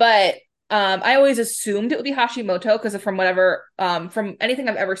alley. But I always assumed it would be Hashimoto because from whatever from anything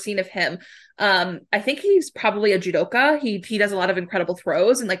I've ever seen of him, I think he's probably a judoka. He does a lot of incredible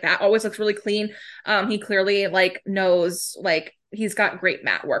throws and like that always looks really clean. He clearly like knows like he's got great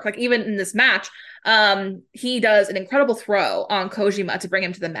mat work. Like even in this match, he does an incredible throw on Kojima to bring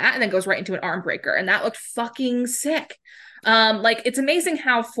him to the mat and then goes right into an arm breaker, and that looked fucking sick. Like it's amazing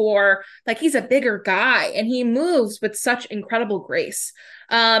how for like he's a bigger guy and he moves with such incredible grace.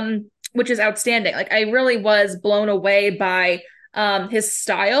 Which is outstanding. Like I really was blown away by his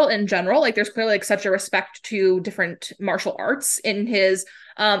style in general. Like there's clearly like such a respect to different martial arts in his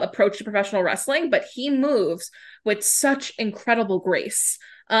approach to professional wrestling, but he moves with such incredible grace.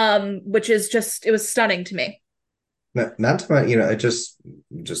 Which is just it was stunning to me. not to my, it just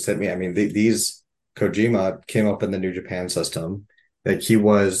hit me. I mean, these Kojima came up in the New Japan system. Like he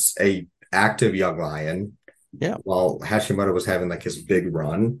was a active young lion Yeah. while Hashimoto was having like his big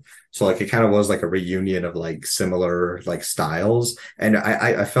run. So like it kind of was like a reunion of like similar like styles. And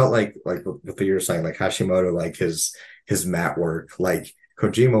I felt like with what you were saying, like Hashimoto, like his mat work, like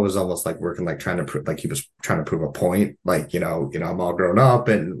Kojima was almost like working like trying to prove like he was trying to prove a point, like I'm all grown up,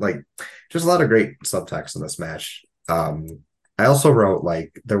 and like just a lot of great subtext in this match. I also wrote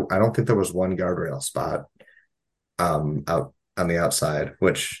like I don't think there was one guardrail spot out on the outside,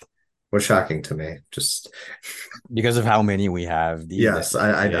 which was shocking to me. Just because of how many we have these yes, days.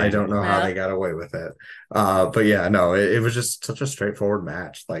 I Yeah. don't know how they Yeah. got away with it. But yeah, no, it was just such a straightforward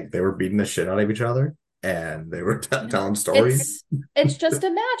match. Like they were beating the shit out of each other and they were Yeah. telling stories. It's just a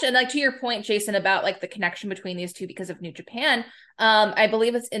match. And like to your point, Jason, about like the connection between these two because of New Japan, I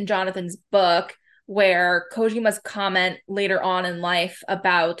believe it's in Jonathan's book where Kojima's comment later on in life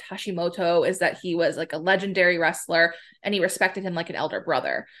about Hashimoto is that he was like a legendary wrestler and he respected him like an elder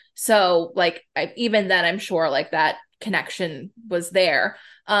brother. So like even then I'm sure like that connection was there.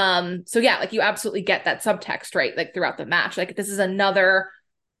 So yeah, like you absolutely get that subtext, right? Like throughout the match. Like this is another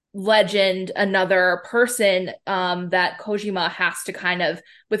legend, another person that Kojima has to kind of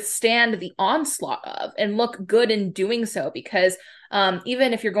withstand the onslaught of and look good in doing so because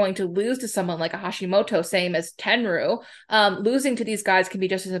even if you're going to lose to someone like a Hashimoto, same as Tenru, losing to these guys can be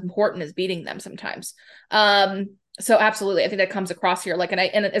just as important as beating them sometimes. So absolutely, I think that comes across here. Like,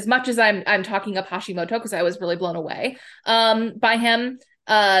 and as much as I'm talking up Hashimoto because I was really blown away by him.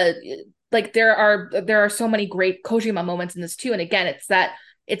 Like there are so many great Kojima moments in this too, and again,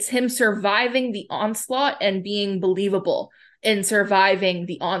 it's him surviving the onslaught and being believable in surviving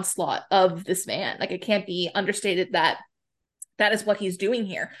the onslaught of this man. Like it can't be understated that that is what he's doing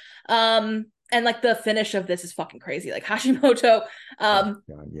here. And like the finish of this is fucking crazy. Like Hashimoto Oh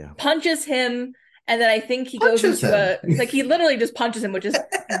God, yeah. punches him and then I think he goes Punches into him. a like he literally just punches him, which is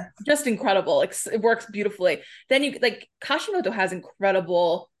just incredible. Like it works beautifully. Then you like Hashimoto has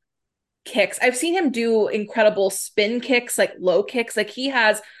incredible kicks. I've seen him do incredible spin kicks, like low kicks. Like he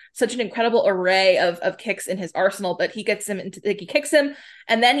has such an incredible array of kicks in his arsenal, but he gets him into like he kicks him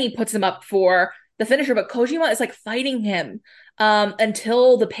and then he puts him up for the finisher. But Kojima is like fighting him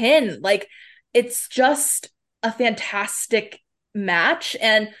until the pin. Like it's just a fantastic match.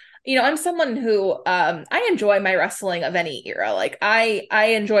 And I'm someone who I enjoy my wrestling of any era. Like I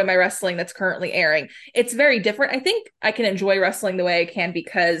enjoy my wrestling that's currently airing. It's very different. I think I can enjoy wrestling the way I can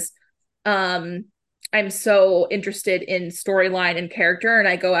because um I'm so interested in storyline and character and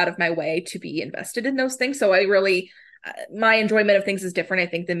I go out of my way to be invested in those things. So I really my enjoyment of things is different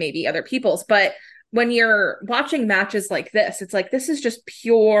I think than maybe other people's. But when you're watching matches like this, it's like this is just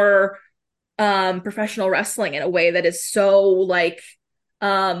pure professional wrestling in a way that is so like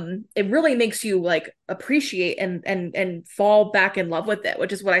it really makes you like appreciate and fall back in love with it,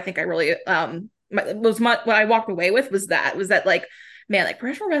 which is what I think I really what I walked away with was that like man, like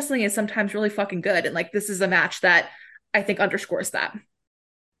professional wrestling is sometimes really fucking good. And like this is a match that I think underscores that.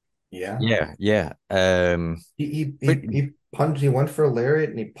 Yeah. Yeah, yeah. He he But he, he punched he went for a lariat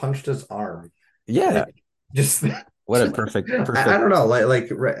and he punched his arm. yeah, Like just what a perfect, I perfect. don't know,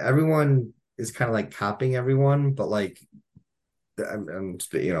 everyone is kind of like copying everyone, but like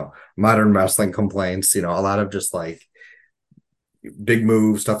modern wrestling complaints, a lot of just like big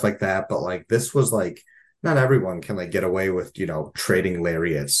moves, stuff like that. But like this was like not everyone can like get away with, trading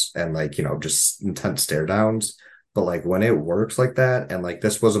lariats and like, just intense stare downs. But like when it works like that, and like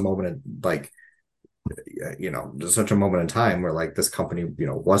this was a moment of like, such a moment in time where like this company,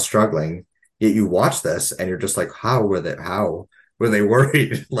 was struggling. Yet you watch this and you're just like, how were they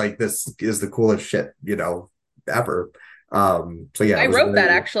worried? Like this is the coolest shit, ever. So yeah, it I was wrote that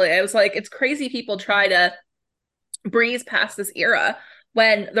very actually. I was like, it's crazy people try to breeze past this era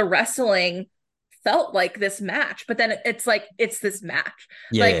when the wrestling felt like this match, but then it's like it's this match.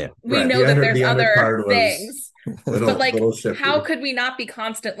 Yeah, Like we right. know that there's The other undercard was things, but like little how shifty. could we not be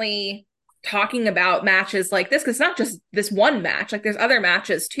constantly talking about matches like this? Because it's not just this one match, like there's other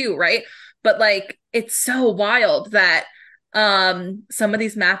matches too, right? But like it's so wild that some of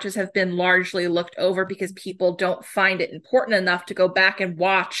these matches have been largely looked over because people don't find it important enough to go back and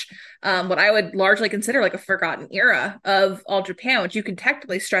watch what I would largely consider like a forgotten era of All Japan, which you can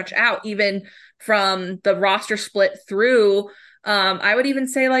technically stretch out even from the roster split through. I would even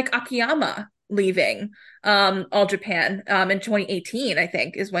say like Akiyama leaving All Japan in 2018, I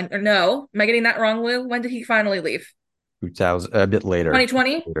think is when, or no, am I getting that wrong, Lou? When did he finally leave? 2000, a bit later,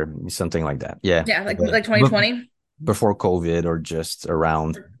 2020? something like that. Yeah, Yeah, like but, like but 2020. before COVID or just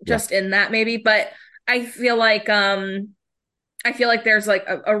around. Yeah, Just in that maybe, but I feel like I feel like there's like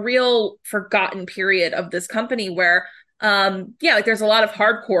a real forgotten period of this company where yeah, like there's a lot of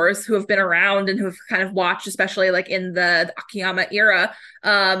hardcores who have been around and who have kind of watched, especially like in the Akiyama era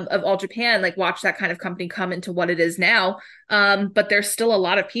of All Japan, like watch that kind of company come into what it is now. But there's still a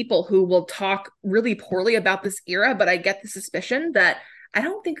lot of people who will talk really poorly about this era, but I get the suspicion that I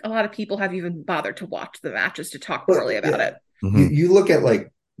don't think a lot of people have even bothered to watch the matches to talk But poorly about yeah, it. hmm you look at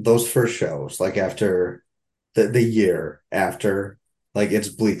like those first shows, like after the year after, like it's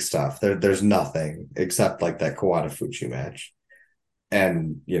bleak stuff. There's nothing except like that Kawada Fuchi match.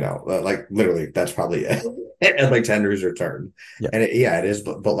 and like literally that's probably it. And like Tenryu's return, Yeah. and yeah, it is,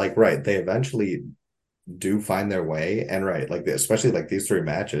 but like right, they eventually do find their way, and right, like especially like these three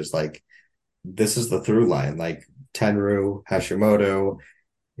matches, like this is the through line, like Tenru, Hashimoto,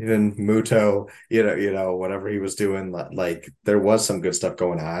 even Muto, whatever he was doing, like there was some good stuff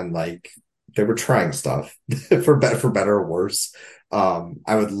going on. Like they were trying stuff for better or worse.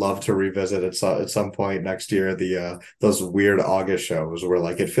 I would love to revisit at some point next year those weird August shows where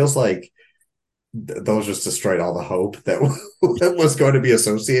like it feels like those just destroyed all the hope that was going to be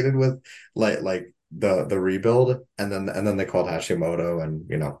associated with like the rebuild, and then they called Hashimoto, and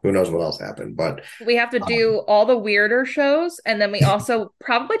who knows what else happened, but We have to um, do all the weirder shows, and then we also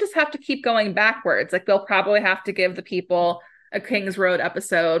probably just have to keep going backwards. Like we'll probably have to give the people a King's Road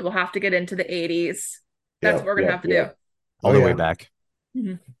episode. We'll have to get into the 80s. That's what yep, we're gonna yep, have to do. yep. All Oh the way yeah, back.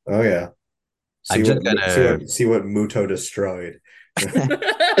 Mhm. oh yeah. I'm just gonna See what Muto destroyed.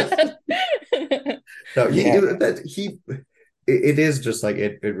 No, it is just like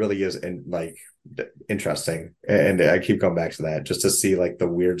it really is, and like interesting, and I keep coming back to that just to see like the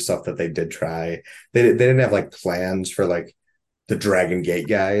weird stuff that they did try. They didn't have like plans for like the Dragon Gate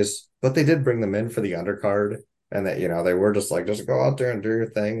guys, but they did bring them in for the undercard, and that they were just like, just go out there and do your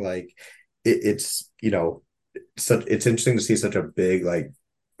thing. Like it's such it's interesting to see such a big like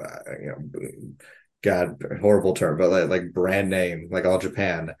God, horrible term, but like brand name, like All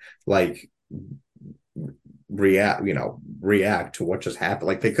Japan, like react to what just happened.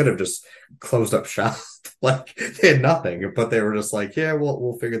 Like they could have just closed up shop, like they had nothing, but they were just like, yeah,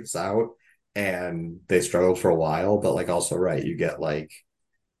 we'll figure this out. And they struggled for a while, but like also right, you get like,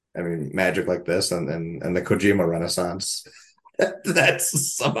 I mean, magic like this, and the Kojima Renaissance.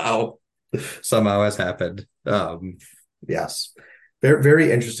 That's somehow has happened. Yes,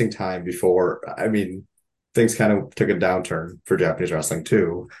 very interesting time before. I mean, things kind of took a downturn for Japanese wrestling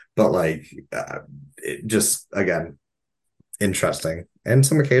too, but like it just again interesting and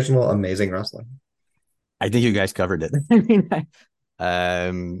some occasional amazing wrestling. I think you guys covered it. I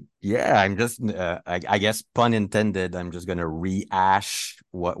mean, yeah, I'm just, I guess, pun intended. I'm just gonna rehash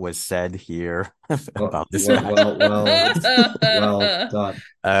what was said here Well, about this well, match. well, well, well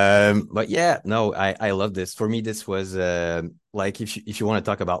done. But yeah, no, I love this. For me, this was like if you want to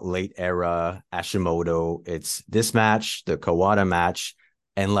talk about late era Hashimoto, it's this match, the Kawada match,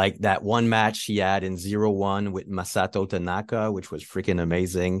 and like that one match he had in 0-1 with Masato Tanaka, which was freaking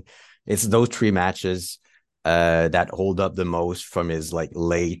amazing. It's those three matches that hold up the most from his like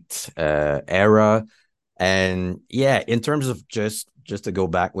late era. And yeah, in terms of just to go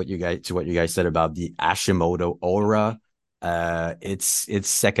back what you guys said about the Hashimoto aura, it's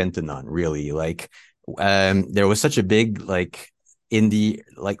second to none, really. Like there was such a big like in the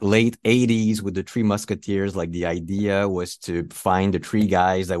like late 80s with the Three Musketeers, like the idea was to find the three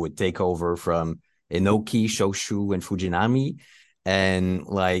guys that would take over from Inoki, Shoshu, and Fujinami. And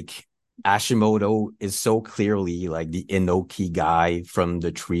like Hashimoto is so clearly like the Inoki guy from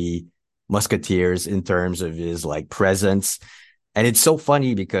the Three Musketeers in terms of his like presence. And it's so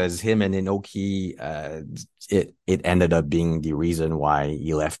funny because him and Inoki, it ended up being the reason why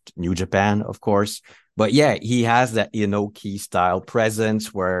he left New Japan, of course. But yeah, he has that Inoki style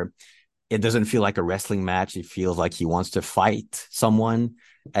presence where it doesn't feel like a wrestling match. It feels like he wants to fight someone,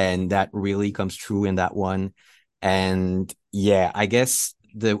 and that really comes true in that one. And yeah, I guess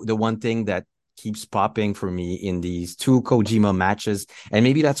the one thing that keeps popping for me in these two Kojima matches, and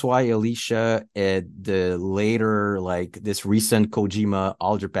maybe that's why Alicia at the later like this recent Kojima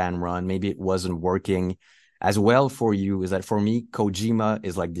All Japan run, maybe it wasn't working as well for you. Is that for me, Kojima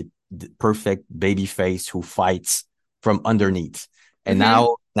is like the perfect baby face who fights from underneath. And Hmm.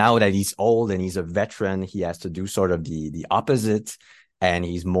 now that he's old and he's a veteran, he has to do sort of the opposite, and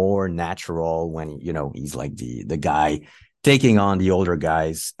he's more natural when he's like the guy taking on the older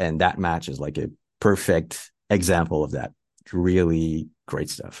guys, and that match is like a perfect example of that. Really great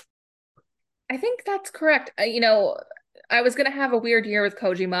stuff. I think that's correct. I was gonna have a weird year with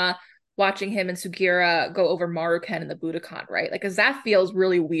Kojima watching him and Sugiura go over Maruken in the Budokan, right? Like, because that feels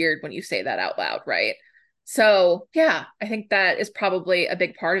really weird when you say that out loud, right? So yeah, I think that is probably a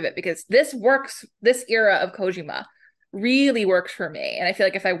big part of it because this works, this era of Kojima really works for me. And I feel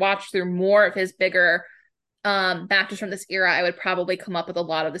like if I watched through more of his bigger matches from this era, I would probably come up with a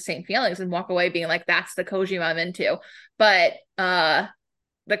lot of the same feelings and walk away being like, that's the Kojima I'm into. But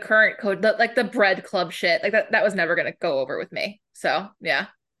the current code, like the bread club shit, like that was never gonna go over with me. So yeah.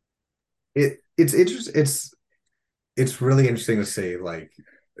 It's interesting. It's really interesting to see like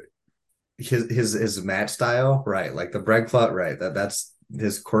his match style, right? Like the bread club, right? That's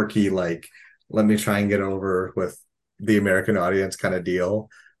his quirky, like, let me try and get over with the American audience kind of deal.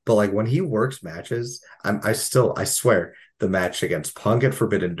 But like when he works matches, I swear the match against Punk at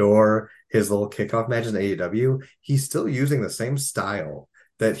Forbidden Door, his little kickoff matches in AEW, he's still using the same style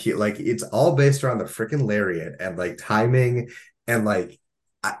that he like it's all based around the freaking lariat and like timing and like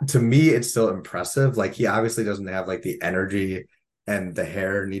to me it's still impressive. Like he obviously doesn't have like the energy and the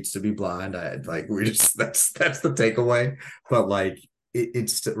hair needs to be blonde. I like we just that's the takeaway. But like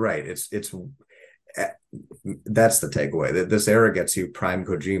it's right. It's that's the takeaway. That this era gets you prime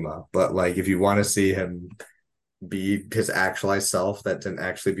Kojima. But like if you want to see him be his actualized self that didn't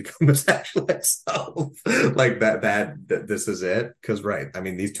actually become his actualized self, like that this is it. Because right, I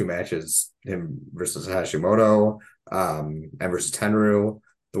mean these two matches, him versus Hashimoto, and versus Tenru,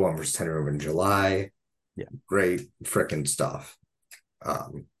 the one versus Tenru in July, Yeah. great freaking stuff.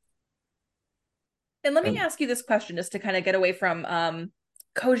 Um, And let me and ask you this question just to kind of get away from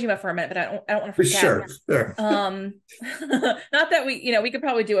Kojima for a minute, but I don't want to forget. sure. Um not that we could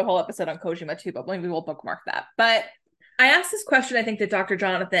probably do a whole episode on Kojima too, but maybe we'll bookmark that. But I asked this question, I think, to Dr.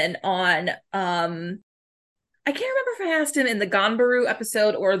 Jonathan on I can't remember if I asked him in the Ganbaru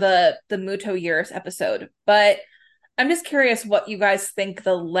episode or the Muto Years episode, but I'm just curious what you guys think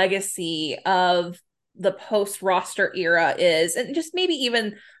the legacy of the post roster era is, and just maybe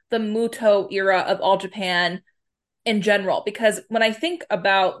even the Muto era of All Japan in general. Because when I think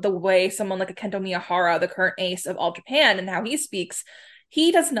about the way someone like a Kento Miyahara, the current ace of All Japan, and how he speaks,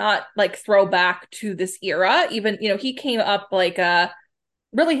 he does not like throw back to this era. Even he came up like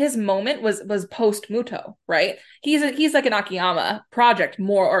really his moment was post Muto, right? He's like an Akiyama project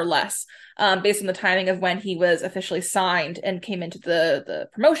more or less, based on the timing of when he was officially signed and came into the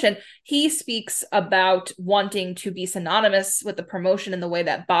promotion. He speaks about wanting to be synonymous with the promotion in the way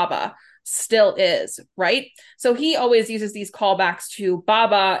that Baba still is, right? So he always uses these callbacks to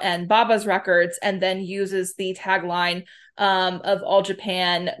Baba and Baba's records, and then uses the tagline of All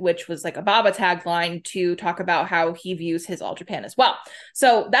Japan, which was like a Baba tagline, to talk about how he views his All Japan as well.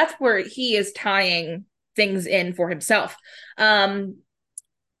 So that's where he is tying things in for himself.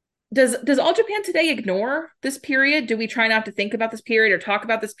 Does All Japan today ignore this period? Do we try not to think about this period or talk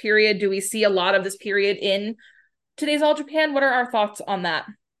about this period? Do we see a lot of this period in today's All Japan? What are our thoughts on that?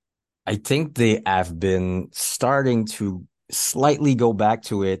 I think they have been starting to slightly go back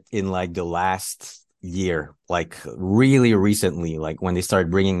to it in like the last year, like really recently, like when they started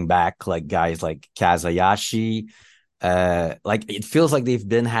bringing back like guys like Kazayashi. Like it feels like they've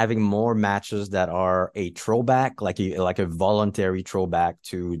been having more matches that are a throwback, like a voluntary throwback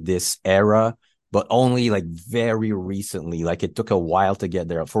to this era, but only like very recently. Like it took a while to get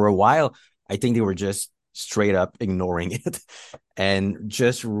there. For a while, I think they were just straight up ignoring it. And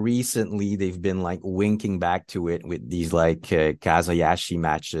just recently, they've been like winking back to it with these like Kazayashi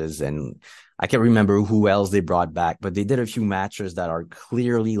matches. And I can't remember who else they brought back, but they did a few matches that are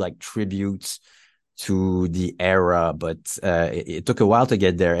clearly like tributes to the era, but it took a while to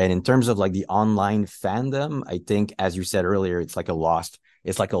get there. And in terms of like the online fandom, I think, as you said earlier, it's like a lost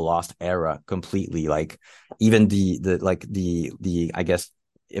era completely. Like even the I guess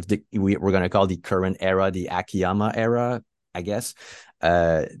if we're gonna call the current era the Akiyama era, I guess,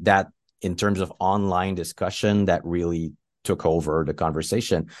 that in terms of online discussion, that really took over the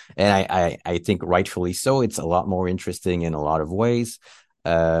conversation. And I think rightfully so. It's a lot more interesting in a lot of ways.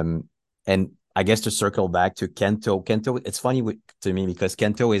 And I guess to circle back to Kento, it's funny to me because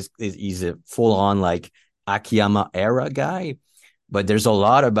Kento is he's a full on like Akiyama era guy, but there's a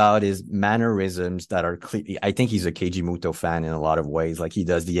lot about his mannerisms that are clear. I think he's a Keiji Muto fan in a lot of ways. Like he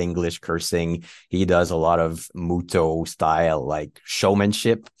does the English cursing, he does a lot of Muto style like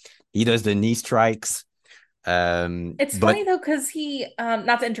showmanship. He does the knee strikes. It's But funny though, because he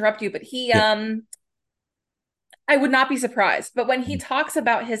not to interrupt you, but he yeah, I would not be surprised. But when he talks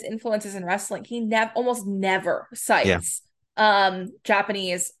about his influences in wrestling, he almost never yeah, cites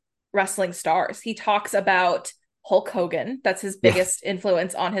Japanese wrestling stars. He talks about Hulk Hogan. That's his yeah, biggest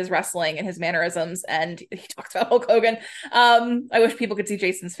influence on his wrestling and his mannerisms. And he talks about Hulk Hogan. I wish people could see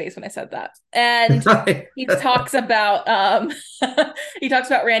Jason's face when I said that. And Right. he talks about he talks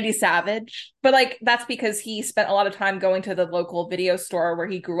about Randy Savage, but like that's because he spent a lot of time going to the local video store where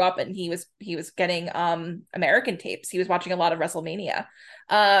he grew up, and he was getting American tapes. He was watching a lot of WrestleMania,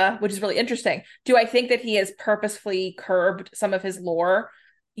 which is really interesting. Do I think that he has purposefully curbed some of his lore?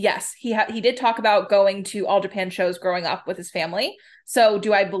 Yes, he did talk about going to All Japan shows growing up with his family. So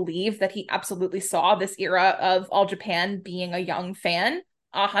do I believe that he absolutely saw this era of All Japan being a young fan?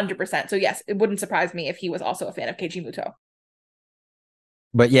 100%. So yes, it wouldn't surprise me if he was also a fan of Keiji Muto.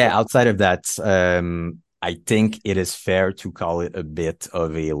 but yeah, Well, outside of that, I think it is fair to call it a bit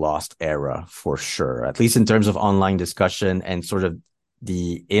of a lost era for sure, at least in terms of online discussion and sort of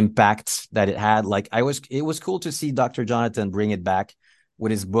the impact that it had. Like it was cool to see Dr. Jonathan bring it back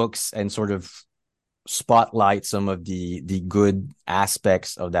with his books and sort of spotlight some of the good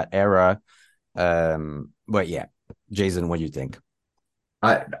aspects of that era. But yeah, Jason, what do you think?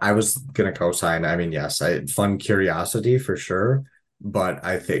 I was gonna co-sign. I mean, yes, fun curiosity for sure, but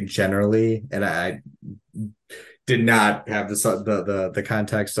I think generally, and I did not have the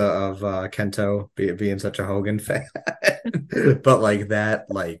context of Kento being such a Hogan fan, but like that,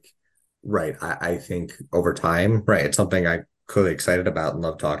 like right. I think over time, right, it's something I clearly excited about and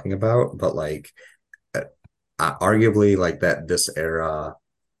love talking about, but like arguably, like that this era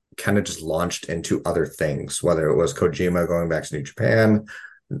kind of just launched into other things, whether it was Kojima going back to New Japan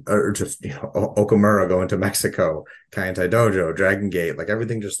or just Okamura going to Mexico, Kaientai Dojo, Dragon Gate, like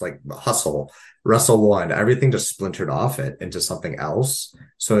everything just like Hustle, Wrestle One, everything just splintered off it into something else.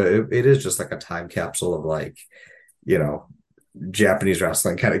 So it is just like a time capsule of like, you know, Japanese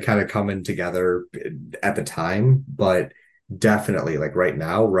wrestling kind of coming together at the time, but definitely like right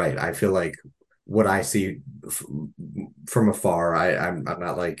now, right? I feel like what I see from afar, I'm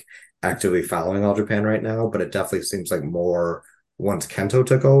not like actively following All Japan right now, but it definitely seems like more once Kento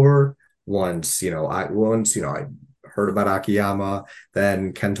took over, once I heard about Akiyama,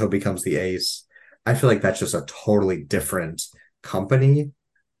 then Kento becomes the ace. I feel like that's just a totally different company.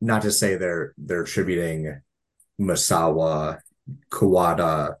 Not to say they're attributing Masawa,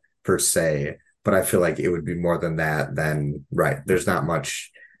 Kawada per se, but I feel like it would be more than that. Then right, there's not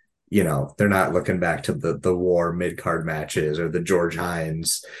much, they're not looking back to the war mid card matches or the George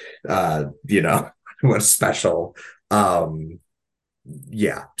Hines, what special. Um,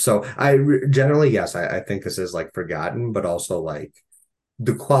 yeah, so generally yes, I think this is like forgotten, but also like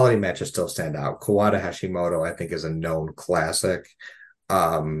the quality matches still stand out. Kawada Hashimoto, I think, is a known classic.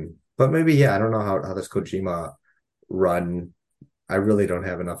 But maybe yeah, I don't know how this Kojima run. I really don't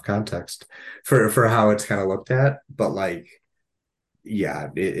have enough context for how it's kind of looked at, but like, yeah,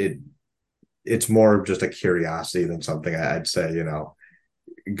 it's more just a curiosity than something I'd say,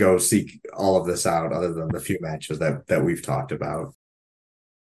 go seek all of this out other than the few matches that we've talked about.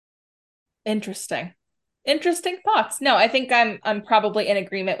 Interesting. Interesting thoughts. No, I think I'm probably in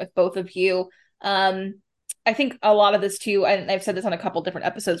agreement with both of you. Um, I think a lot of this too, and I've said this on a couple different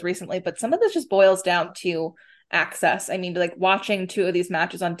episodes recently, but some of this just boils down to access. I mean, like watching two of these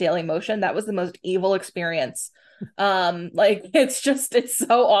matches on Daily Motion, that was the most evil experience. Like it's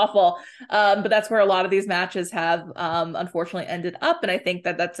so awful. But that's where a lot of these matches have unfortunately ended up. And I think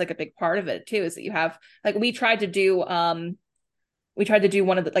that that's like a big part of it too, is that you have like we tried to do one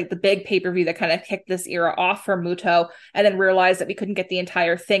of the big pay-per-view that kind of kicked this era off for Muto, and then realized that we couldn't get the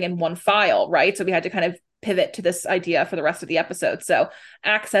entire thing in one file, right? So we had to kind of pivot to this idea for the rest of the episode. So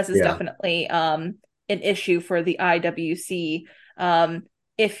access is Yeah. definitely an issue for the IWC,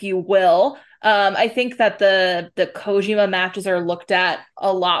 if you will. I think that the Kojima matches are looked at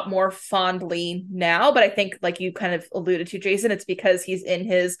a lot more fondly now, but I think like you kind of alluded to, Jason, it's because he's in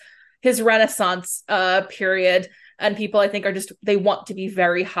his renaissance period, and people I think are just they want to be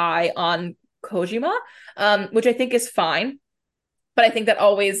very high on Kojima, which I think is fine. But I think that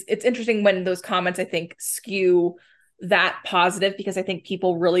always it's interesting when those comments I think skew that positive, because I think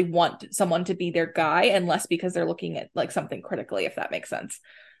people really want someone to be their guy and less because they're looking at like something critically, if that makes sense.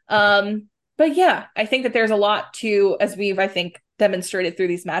 But yeah, I think that there's a lot to, as we've I think demonstrated through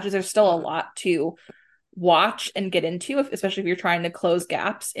these matches, there's still a lot to watch and get into, especially if you're trying to close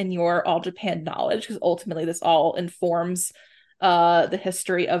gaps in your All Japan knowledge, because ultimately this all informs the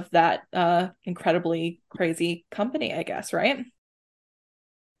history of that incredibly crazy company, I guess, right?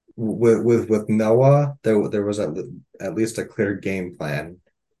 With Noah, there was at least a clear game plan.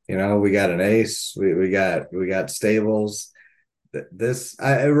 We got an ace, we got stables. This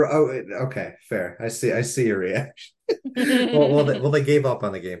okay, fair. I see your reaction. Well, they gave up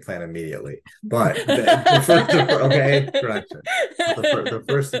on the game plan immediately. But okay, correction. But the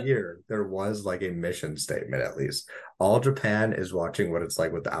first year there was like a mission statement at least. All Japan is watching what it's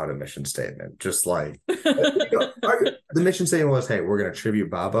like without a mission statement. Just like the mission statement was, hey, we're gonna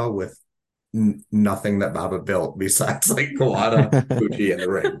tribute Baba with nothing that Baba built besides like Kawada, Fuji, and the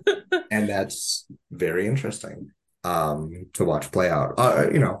ring, and that's very interesting to watch play out.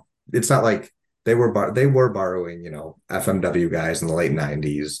 It's not like they were borrowing, FMW guys in the late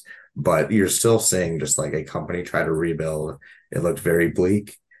 90s, but you're still seeing just like a company try to rebuild. It looked very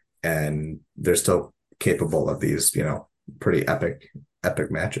bleak, and they're still capable of these, pretty epic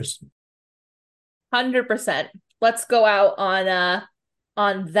matches. 100%. Let's go out on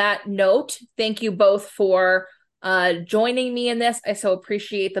On that note, thank you both for joining me in this. I so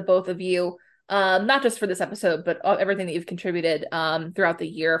appreciate the both of you, not just for this episode, but everything that you've contributed throughout the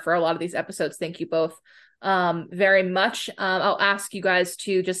year for a lot of these episodes. Thank you both very much. I'll ask you guys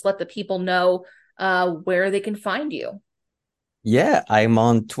to just let the people know where they can find you. Yeah, I'm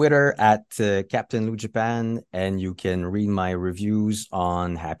on Twitter at Captain Lou Japan, and you can read my reviews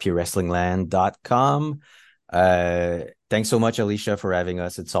on happywrestlingland.com. Thanks so much, Alicia, for having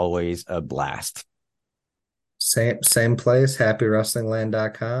us. It's always a blast. Same place,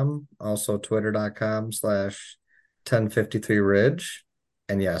 happywrestlingland.com, also twitter.com/1053 Ridge.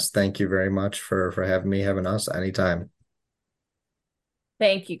 And yes, thank you very much for having us anytime.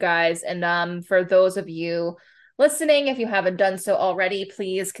 Thank you guys. And for those of you listening, if you haven't done so already,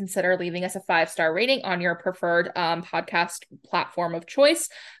 please consider leaving us a 5-star rating on your preferred podcast platform of choice.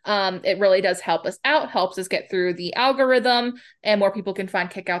 It really does help us out, helps us get through the algorithm, and more people can find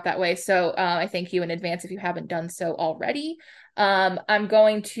Kick Out that way. So I thank you in advance if you haven't done so already. I'm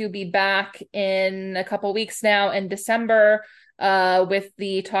going to be back in a couple weeks now in December with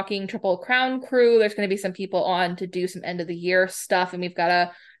the Talking Triple Crown crew. There's going to be some people on to do some end of the year stuff, and we've got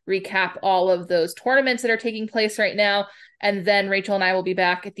to recap all of those tournaments that are taking place right now. And then Rachel and I will be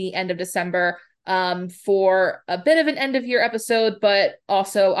back at the end of December for a bit of an end of year episode, but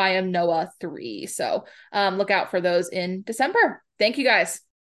also I Am Noah 3. So look out for those in December. Thank you guys.